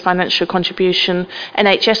 highways financial contribution,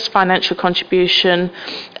 NHS financial contribution,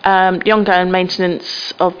 the ongoing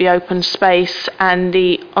maintenance of the open space, and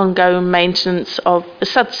the ongoing maintenance of the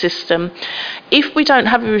SUD system. If we don't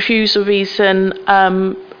have a refusal reason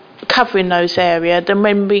covering those areas, then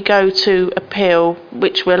when we go to appeal,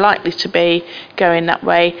 which we're likely to be going that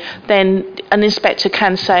way, then an inspector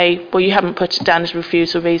can say, well, you haven't put it down as a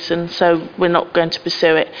refusal reason, so we're not going to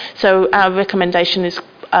pursue it. So our recommendation is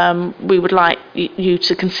we would like you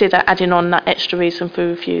to consider adding on that extra reason for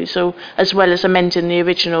refusal, as well as amending the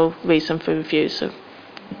original reason for refusal.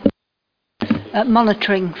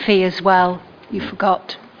 Monitoring fee as well You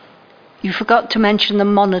forgot. You forgot to mention the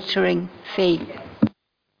monitoring fee.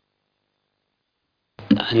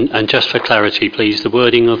 And just for clarity, please, the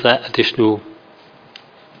wording of that additional.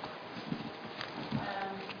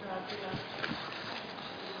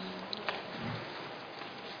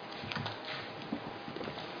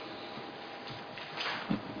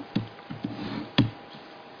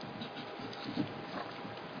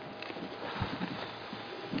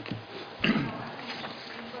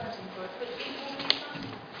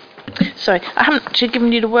 Sorry, I haven't actually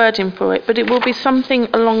given you the wording for it, but it will be something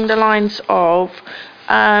along the lines of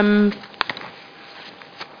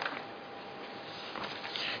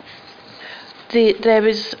there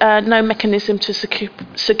is no mechanism to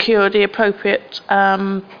secure the appropriate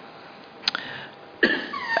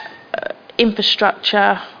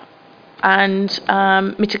infrastructure and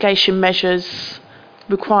mitigation measures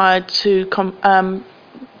required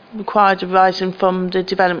arising from the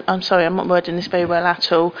development. I'm sorry, I'm not wording this very well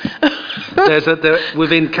at all.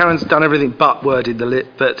 Within Karen's done everything but worded the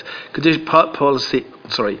lit, but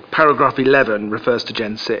paragraph 11 refers to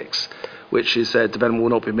Gen 6, which is development will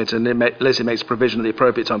not be permitted unless it makes provision at the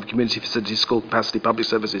appropriate time for community facilities, school capacity, public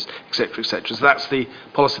services, etc., etc. So that's the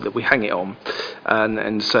policy that we hang it on,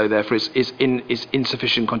 and so therefore is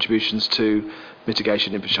insufficient contributions to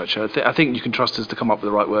mitigation infrastructure. I think you can trust us to come up with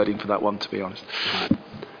the right wording for that one, to be honest.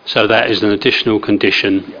 So that is an additional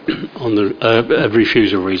condition on the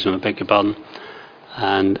refusal reason, I beg your pardon,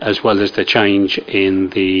 and as well as the change in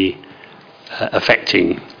the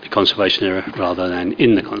affecting the conservation area rather than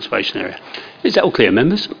in the conservation area. Is that all clear,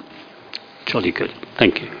 members? Jolly good.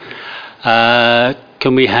 Thank you.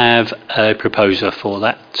 Can we have a proposer for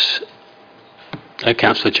that?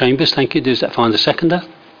 Councillor Chambers, thank you. Does that find a seconder?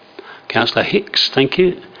 Councillor Hicks, thank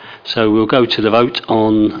you. So we'll go to the vote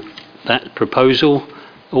on that proposal.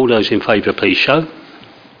 All those in favour, please show.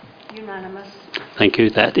 Unanimous. Thank you.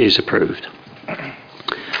 That is approved.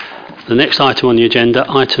 The next item on the agenda,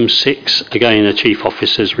 item 6, again a Chief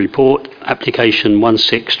Officer's report, application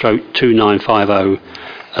 16/2950,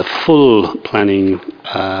 a full planning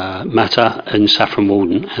matter in Saffron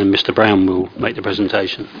Walden, and Mr Brown will make the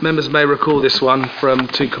presentation. Members may recall this one from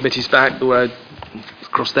 2 committees back,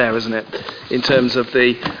 across there, isn't it? In terms of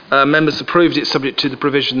the members approved it subject to the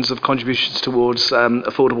provisions of contributions towards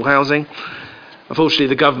affordable housing. Unfortunately,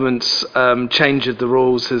 the government's change of the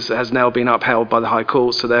rules has now been upheld by the High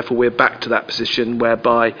Court, so therefore we're back to that position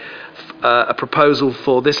whereby a proposal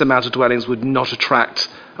for this amount of dwellings would not attract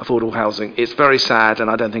affordable housing. It's very sad, and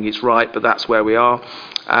I don't think it's right, but that's where we are.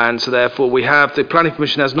 And so therefore the planning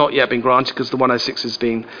permission has not yet been granted because the 106 has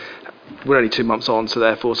been. We're only 2 months on, so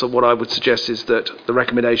therefore, what I would suggest is that the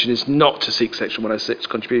recommendation is not to seek Section 106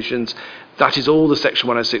 contributions. That is all the Section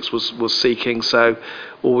 106 was seeking, so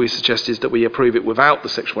all we suggest is that we approve it without the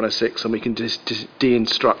Section 106 and we can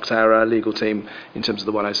de-instruct our legal team in terms of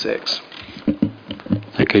the 106.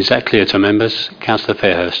 Okay, is that clear to members? Councillor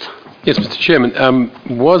Fairhurst. Yes, Mr. Chairman.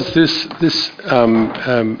 Was this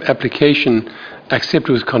application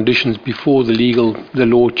accepted with conditions before the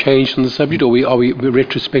law changed on the subject, or are we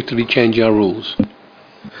retrospectively changing our rules?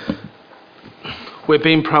 We're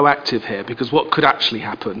being proactive here because what could actually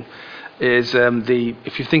happen is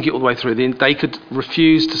if you think it all the way through, they could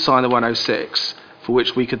refuse to sign the 106, for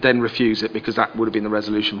which we could then refuse it because that would have been the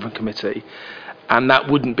resolution from committee, and that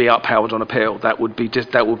wouldn't be upheld on appeal. That would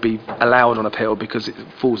be allowed on appeal because it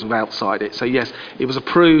falls outside it. So yes, it was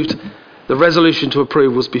approved. The resolution to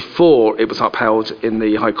approve was before it was upheld in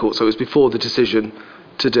the High Court, so it was before the decision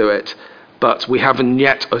to do it. But we haven't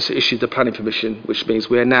yet issued the planning permission, which means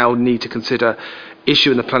we now need to consider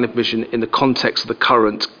issuing the planning permission in the context of the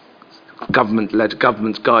current government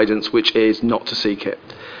guidance, which is not to seek it.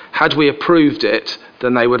 Had we approved it,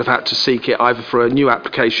 then they would have had to seek it either through a new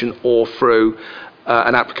application or through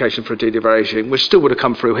an application for a deed of variation, which still would have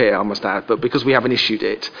come through here, I must add, but because we haven't issued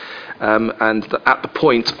it, at the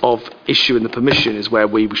point of issuing the permission is where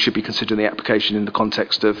we should be considering the application in the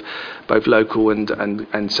context of both local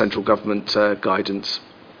and central government guidance.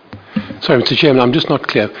 Sorry, Mr. Chairman, I'm just not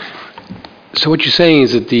clear. So what you're saying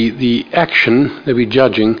is that the action that we're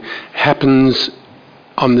judging happens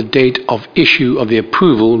on the date of issue of the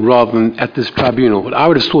approval rather than at this tribunal. But I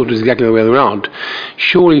would have thought it was exactly the way around.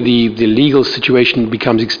 Surely the legal situation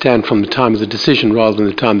becomes extant from the time of the decision rather than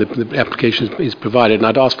the time that the application is provided. And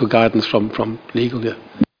I'd ask for guidance from legal here.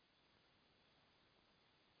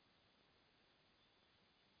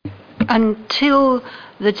 Until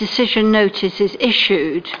the decision notice is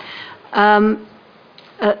issued, the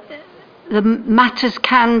matters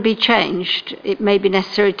can be changed. It may be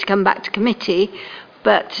necessary to come back to committee,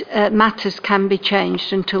 but matters can be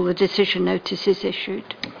changed until the decision notice is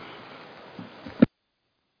issued.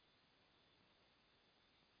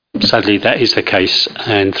 Sadly, that is the case,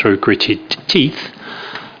 and through gritted teeth,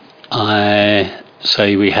 I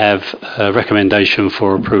say we have a recommendation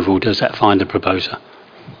for approval. Does that find a proposer?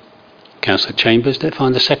 Councillor Chambers, does that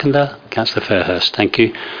find a seconder? Councillor Fairhurst, thank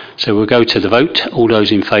you. So we'll go to the vote. All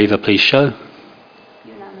those in favour, please show.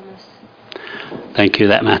 Unanimous. Thank you,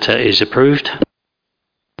 that matter is approved.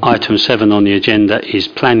 Item 7 on the agenda is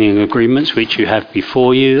planning agreements, which you have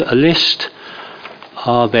before you, a list.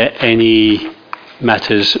 Are there any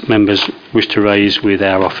matters members wish to raise with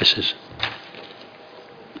our officers?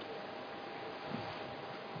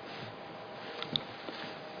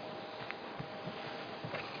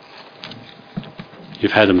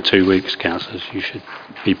 You've had them 2 weeks, councillors. You should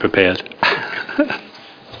be prepared.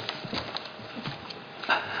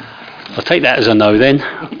 I'll take that as a no then.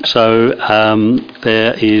 So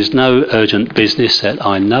there is no urgent business that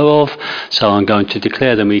I know of. So I'm going to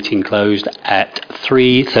declare the meeting closed at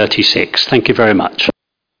 3:36. Thank you very much.